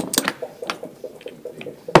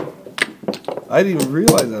 I didn't even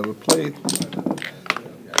realize I would play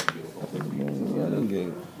the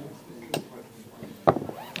game.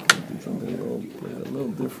 Something a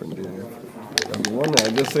little different there. I'm wondering,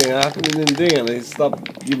 I'm just saying, how come he didn't ding it? They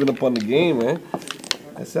stopped giving up on the game, man.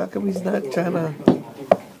 I said, how come he's not trying to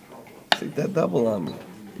take that double on me?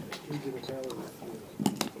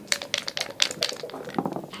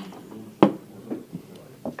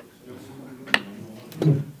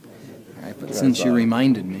 All right, but since you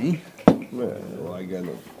reminded me, Well, I got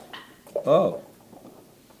no. Oh.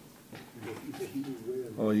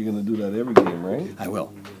 Oh, you're gonna do that every game, right? I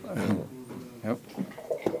will. Yep.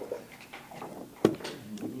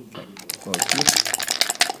 Oh, it's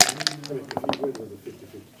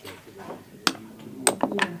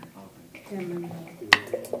Yeah. And,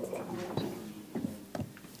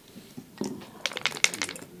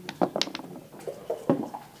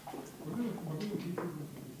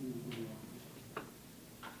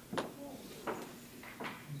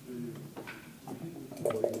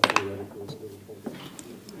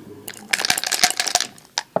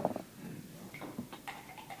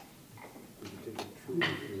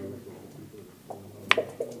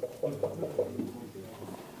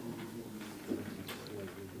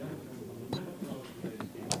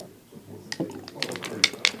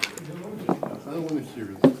 I don't want to hear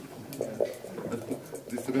this.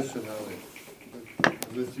 This rationale.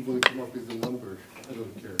 Unless you want to come up with a number, I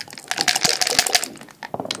don't care.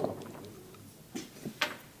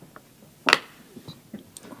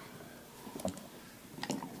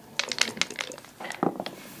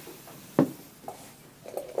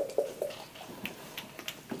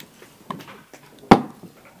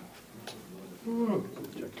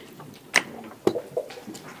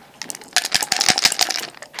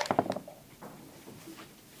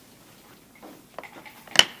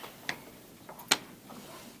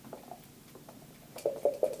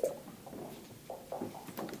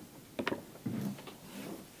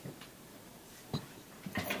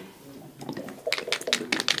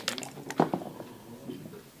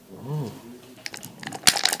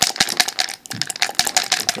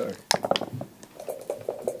 sorry.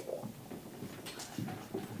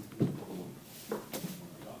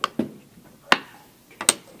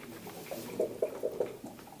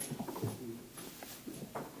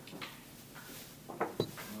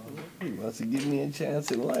 He wants to give me a chance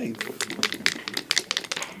in life.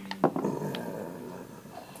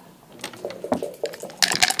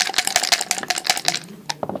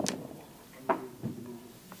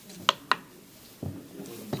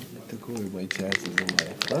 I took away my chances in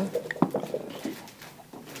life, huh?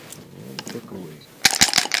 I took away.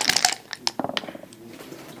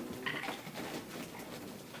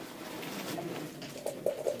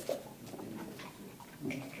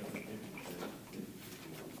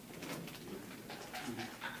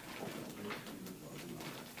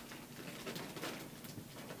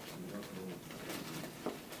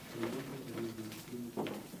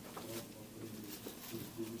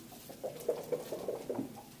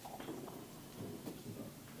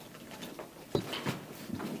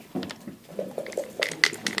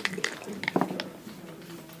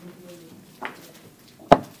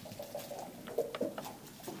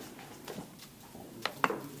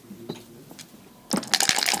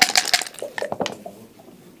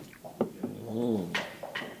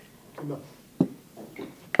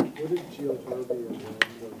 Oh,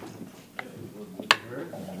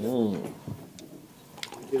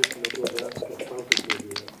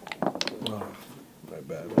 my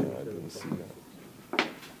bad, man. I didn't see that.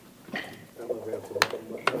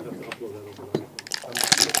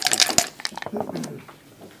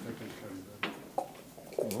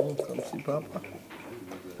 Oh, come see Papa.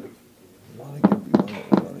 You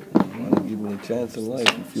want to give me a chance in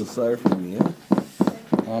life? You feel sorry for me, yeah?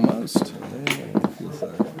 Almost. Yeah, I feel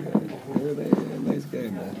sorry for you. You're a nice guy,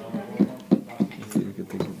 man. Let's see if we can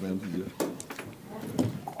take advantage of it.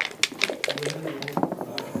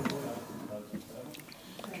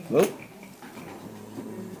 Nope.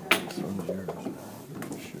 This one's yours,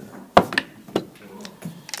 for sure.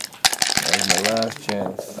 That was my last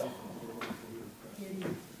chance.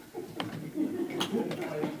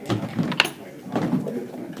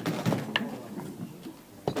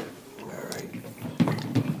 All right.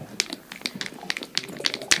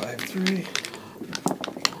 5-3.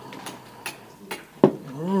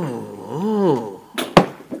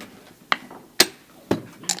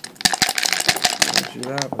 What should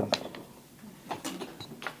happen?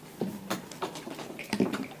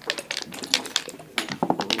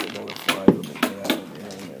 Another 5 of it. Get out of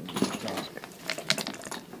there and then talk.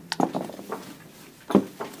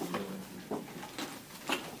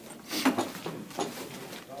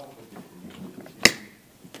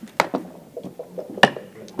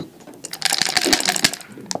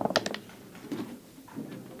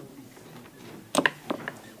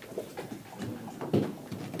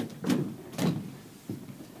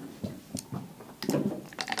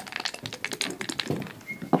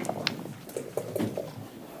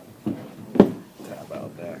 Tabot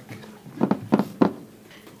deck.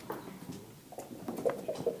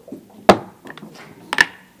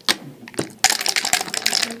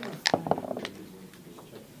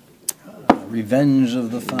 Revenge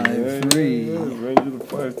of the 5-3. Yeah, range of the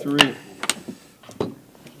 5-3.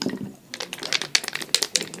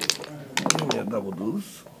 Give me a double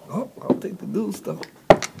deuce. Oh, I'll take the deuce though.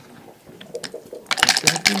 Take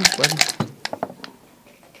that deuce, buddy.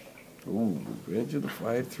 Ooh, range of the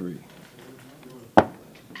 5-3. I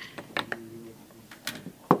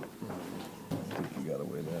think you got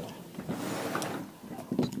away now.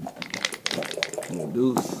 And the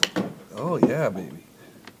deuce. Oh yeah, baby.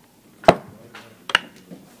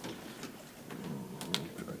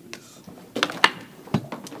 Try this.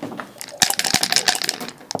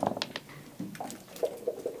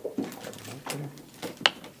 Okay.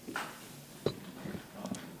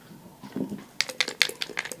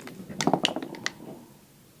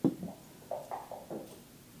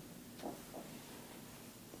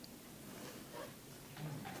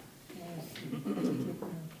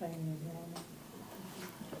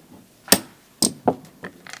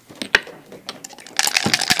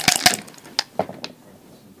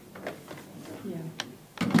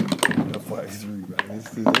 A 5-3, right?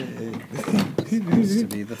 Seems to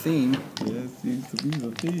be the theme. Yeah, it seems to be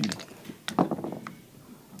the theme.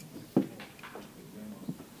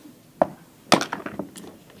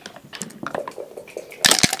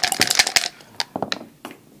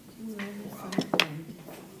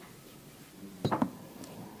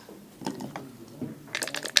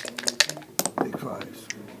 Big fives.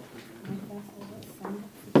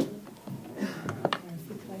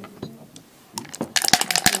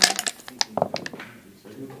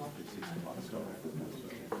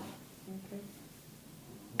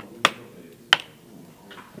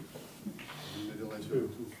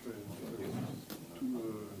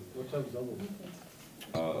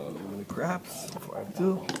 How many craps? 5-2.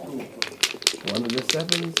 One of the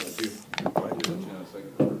sevens. 5-2.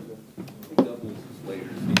 Doubles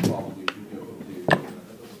later, so you probably should go to.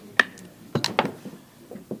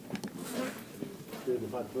 Yeah,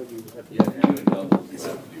 if you're doing doubles, you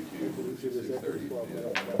have to do 6:30.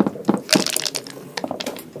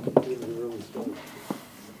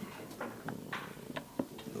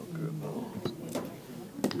 Still good though.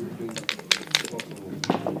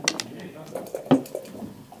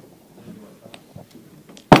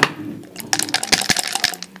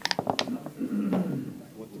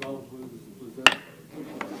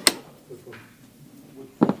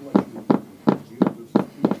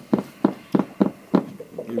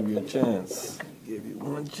 Give you a chance. Give you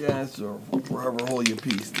one chance or forever hold your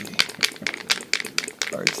peace, D.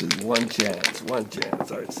 Art says one chance. One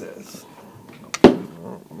chance, Art says.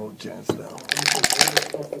 Oh, no chance now.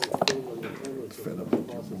 Fed up with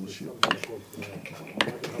your bullshit.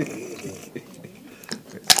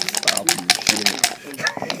 Stop your shit.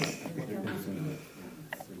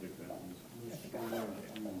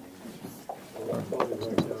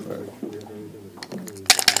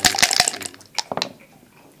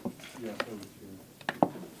 Right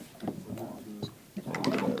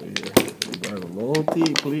along,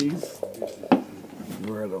 T, please.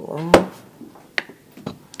 Right along.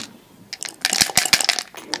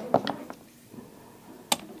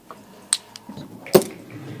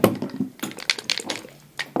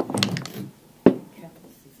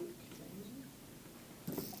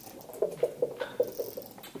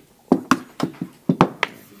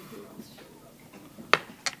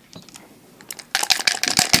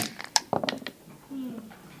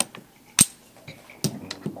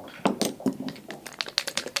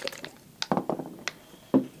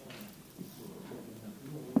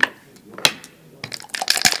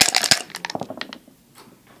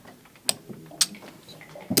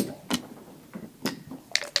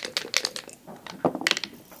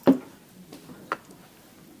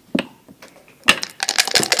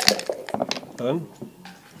 Done?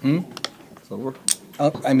 Hmm? It's over?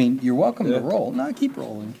 I mean, you're welcome Yeah. to roll. No, keep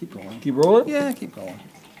rolling, keep rolling. Keep rolling? Yeah, keep rolling.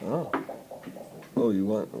 Oh. Oh, you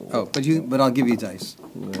want? Oh, but I'll give you dice.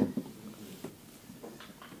 Yeah.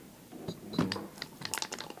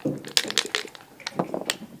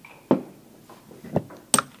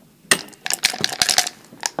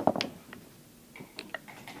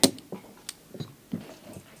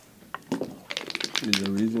 Is there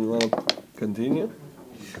a reason you want to continue?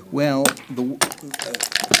 Well,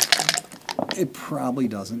 it probably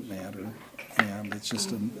doesn't matter, and it's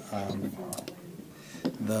just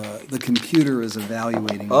the computer is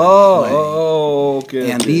evaluating my play. Oh,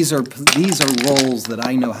 okay. And okay. these are roles that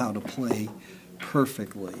I know how to play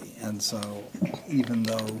perfectly, and so even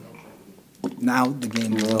though now the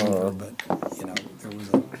game is over, but you know there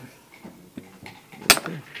was a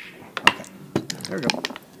okay. There we go.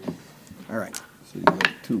 All right. So you got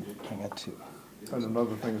 2. I got 2. And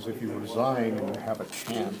another thing is if you resign and you have a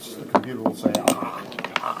chance, the computer will say,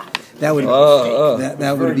 That would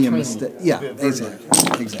that would be a mistake. Yeah, Very exactly.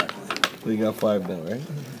 So you got 5 now, right?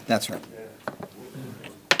 That's right.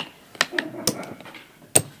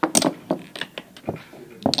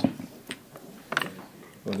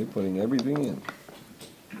 Well, they're putting everything in.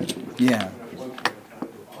 Yeah.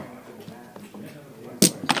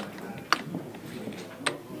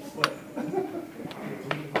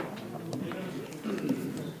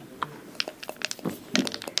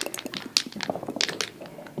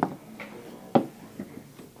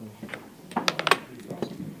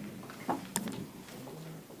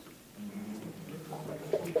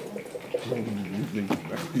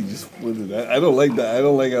 You just put it. I don't like that. I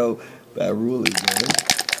don't like how that rule is,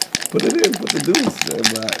 man. Put it in. Put the deuce there,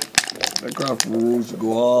 but that craft rule should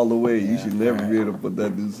go all the way. You should never be able to put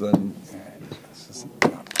that deuce on. This is not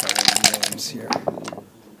part of the games here.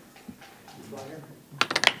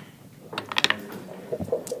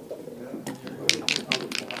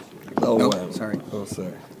 Oh, Nope, wow. sorry. Oh,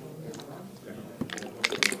 sorry.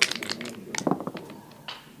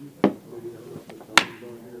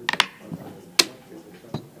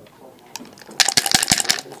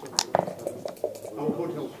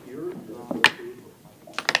 hotels here.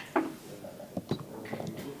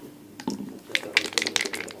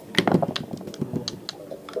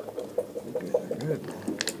 Good.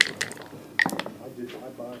 I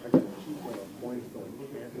got a cheap point from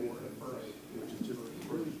first, which is just the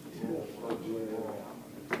first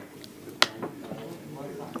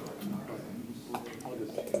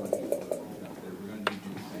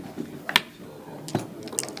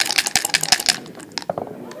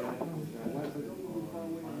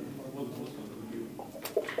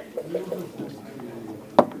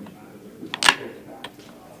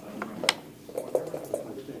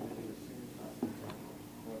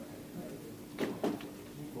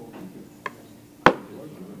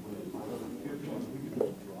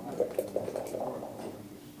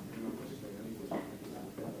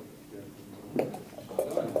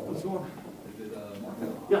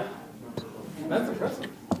Yeah, that's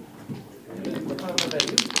impressive.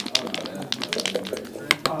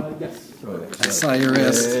 Yes. I saw your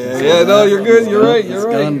wrist. Yeah, no, you're good. You're right. You're It's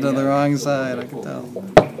right. gone to the wrong side, I can tell.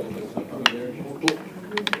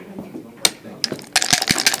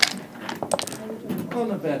 Oh,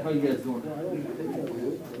 not bad. How you guys doing?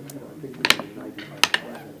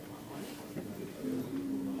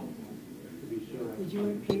 Did you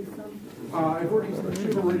increase some? I've already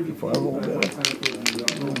should have already If I hold that.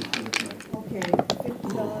 Okay,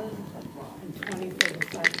 $50 and 20 for the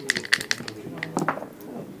site.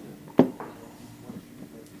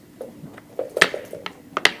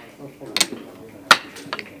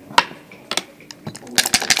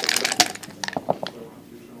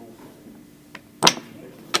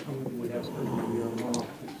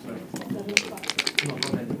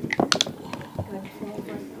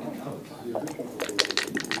 I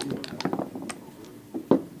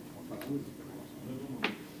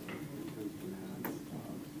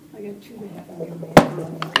got 2 to have to give me.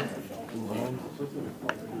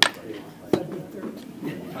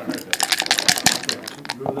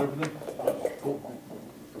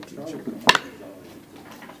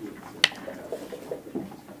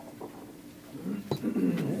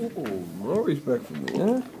 Oh, more respect for me,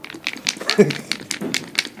 huh?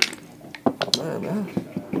 Man, huh?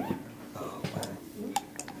 Oh, man.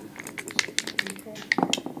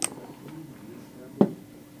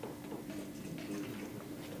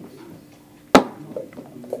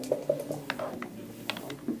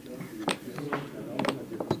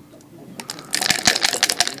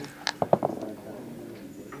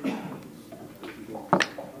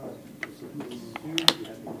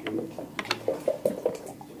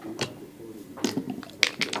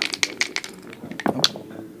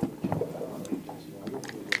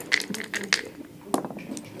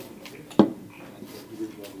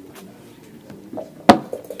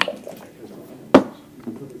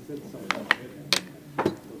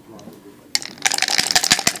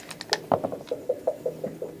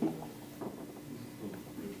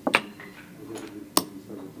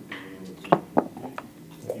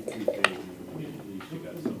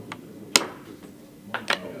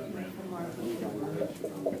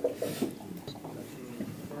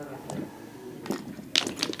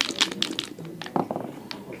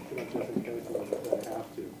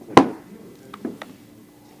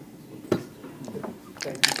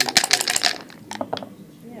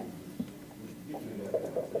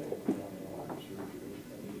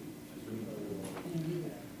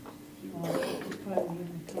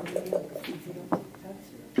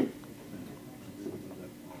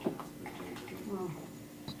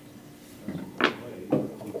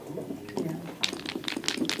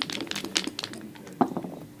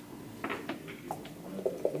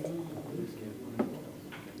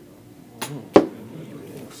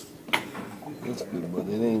 That's good, but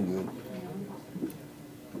it ain't good.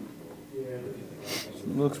 She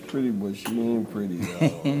looks pretty, but she ain't pretty.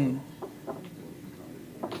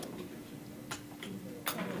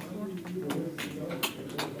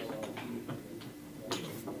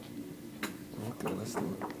 Okay, let's do it.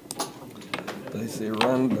 They say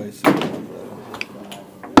run, they say run.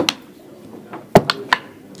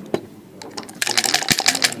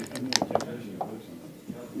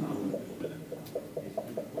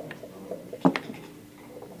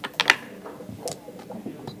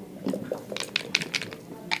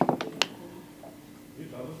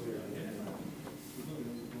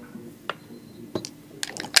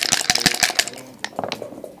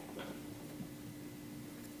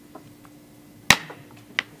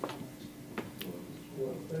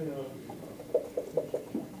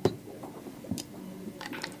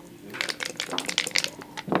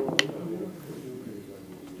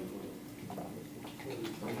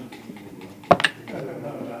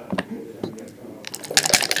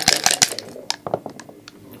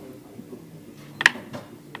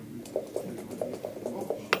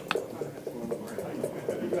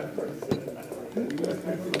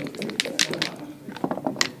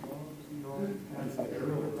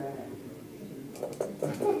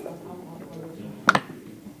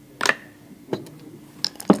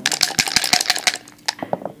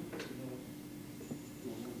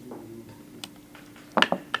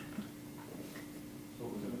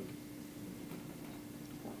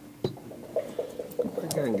 I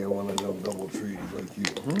can't get one of them double trees like you.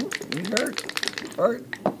 You hurt? Hurt?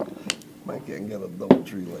 I can't get a double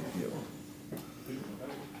tree like you.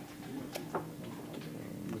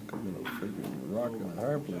 Look, I'm in a freaking rock and a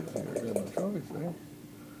hard place here. I got no choice, eh?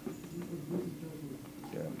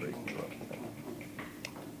 Can't break it up.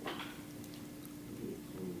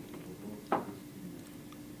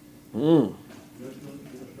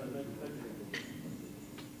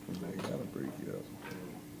 I gotta break you up.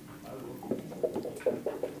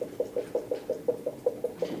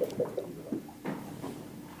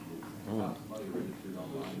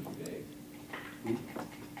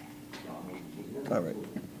 All right.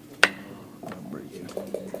 I'll break you.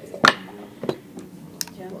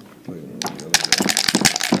 Wait a minute, the other guy.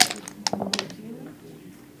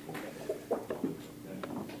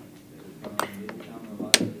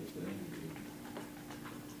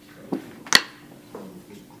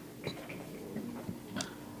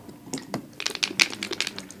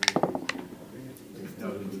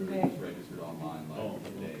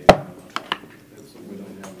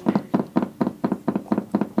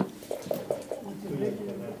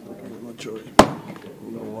 No choice. You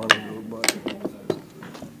don't want to go by.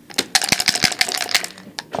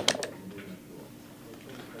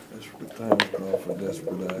 Desperate times call for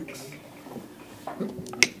desperate acts.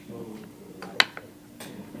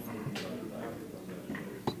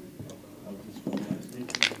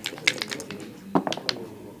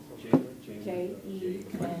 Jena.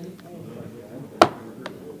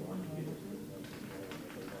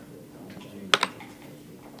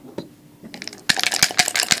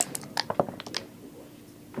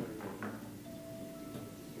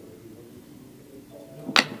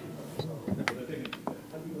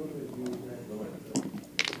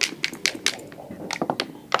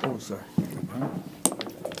 Oh, sorry.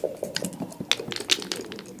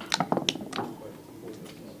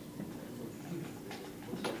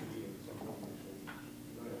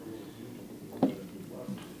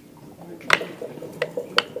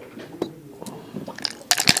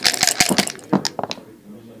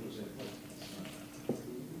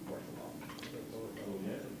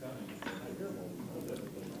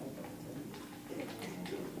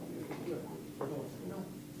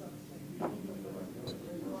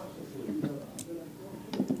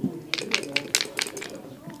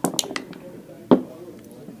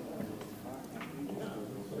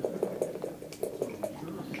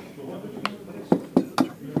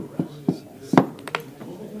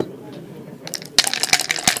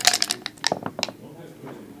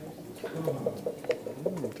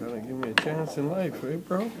 Trying to give me a chance in life, right,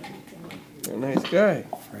 bro? You're a nice guy.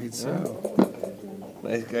 Afraid so.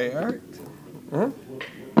 Nice guy, Art. Huh?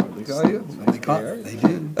 They call you? They call it. They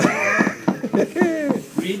do.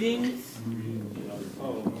 Readings?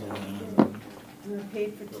 You were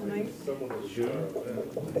paid for tonight?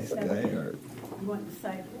 Nice guy, Art. You want the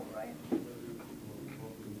sidewalk, right?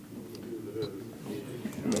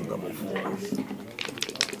 No double fours.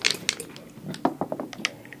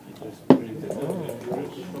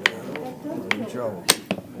 I'm in trouble.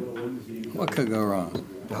 What could go wrong?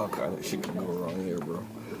 All kind of shit could go wrong here, bro. All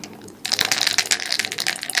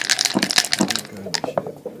kind of shit.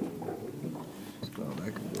 No,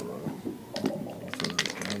 that could go wrong. So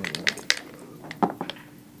that's kind of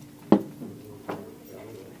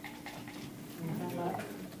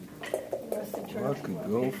what could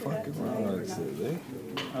go fucking wrong, Art said, eh?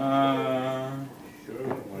 Sure,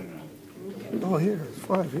 why not? Oh, here, it's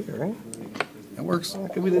 5 here, right? It works. How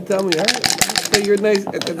come you didn't tell me, Art? I thought you're nice.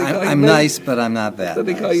 I thought they call you I'm nice, but I'm not I that thought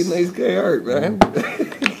they call you nice guy, Art, man. I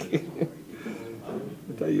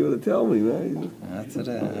thought you would have told me, man. That's it.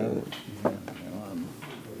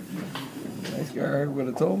 Nice guy, Art would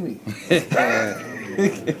have told me. I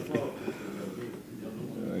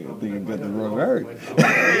think you got the wrong Art.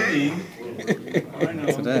 Reading? I know.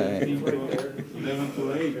 Today. 11 to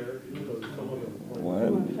 8. You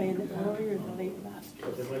want to play in the early or the late master?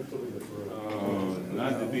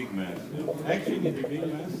 Not the big master. Actually, the big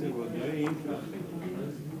master was very interesting.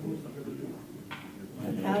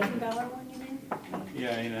 $1,000 one, you mean?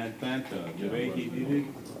 Yeah, in Atlanta, the way he did it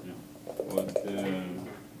was.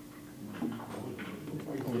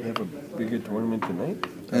 Oh, they have a bigger tournament tonight?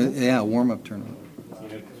 Yeah, warm-up tournament. He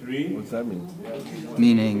had 3. What's that mean?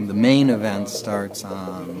 Meaning the main event starts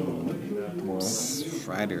on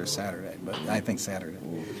Friday or Saturday, but I think Saturday.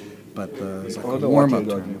 But there's like a don't warm-up watch it,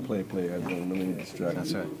 tournament. play. I don't let me distract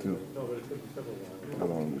That's you, right. too. I don't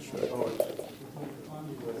want to distract.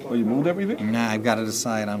 Oh, you moved everything? Nah, I've got to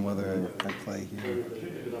decide on whether I play here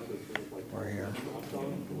or here.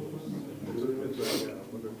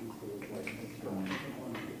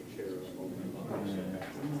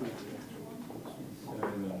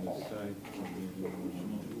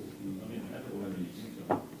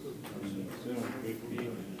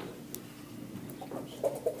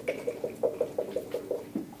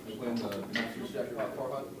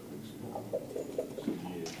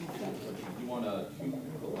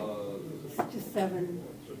 It's just 7.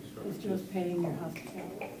 It's just paying your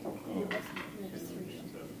hospitality. Registration.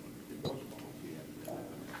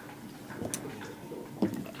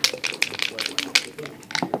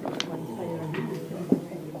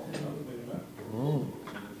 Oh,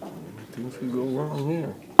 things could go wrong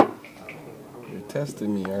here. You're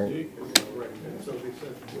testing me, Art.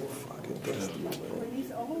 Fucking testing me, man. Well,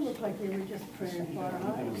 these all look like they were just praying far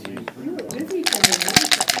high. You were busy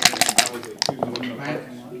today.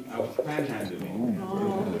 I was panhandling.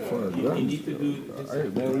 Guns. You need to do this. All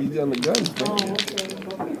right, man, we done the guns, Oh, man.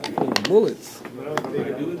 okay. Bullets. I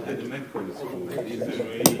do it at the medical school. It's a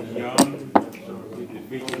very young.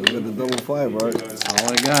 We got the double 5, Art. That's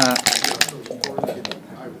all I got.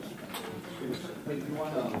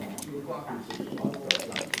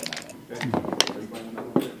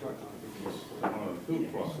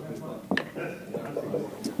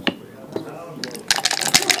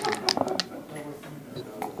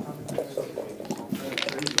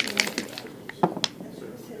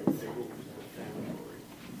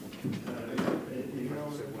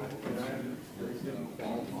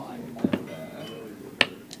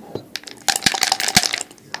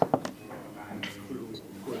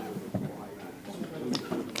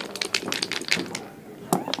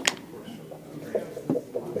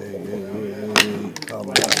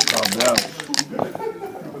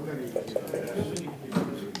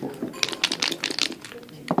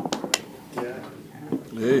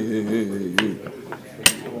 hey.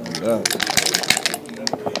 Yeah.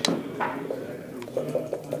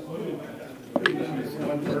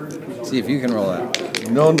 See if you can roll that.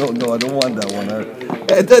 No, I don't want that one, Art.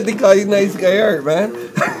 I thought they call you nice guy, Art, man.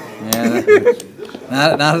 Yeah,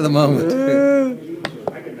 not at the moment.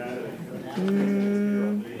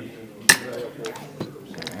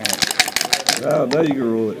 Wow, now you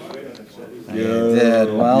can roll it. You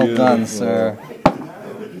did. Well done, sir.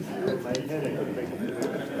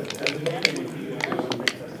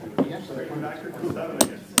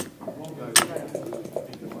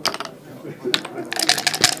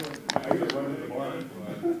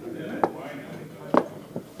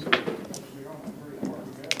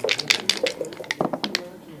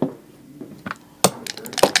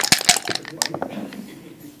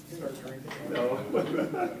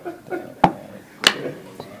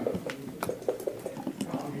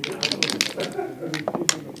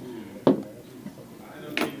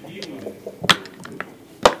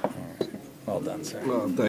 Well done, sir. Well,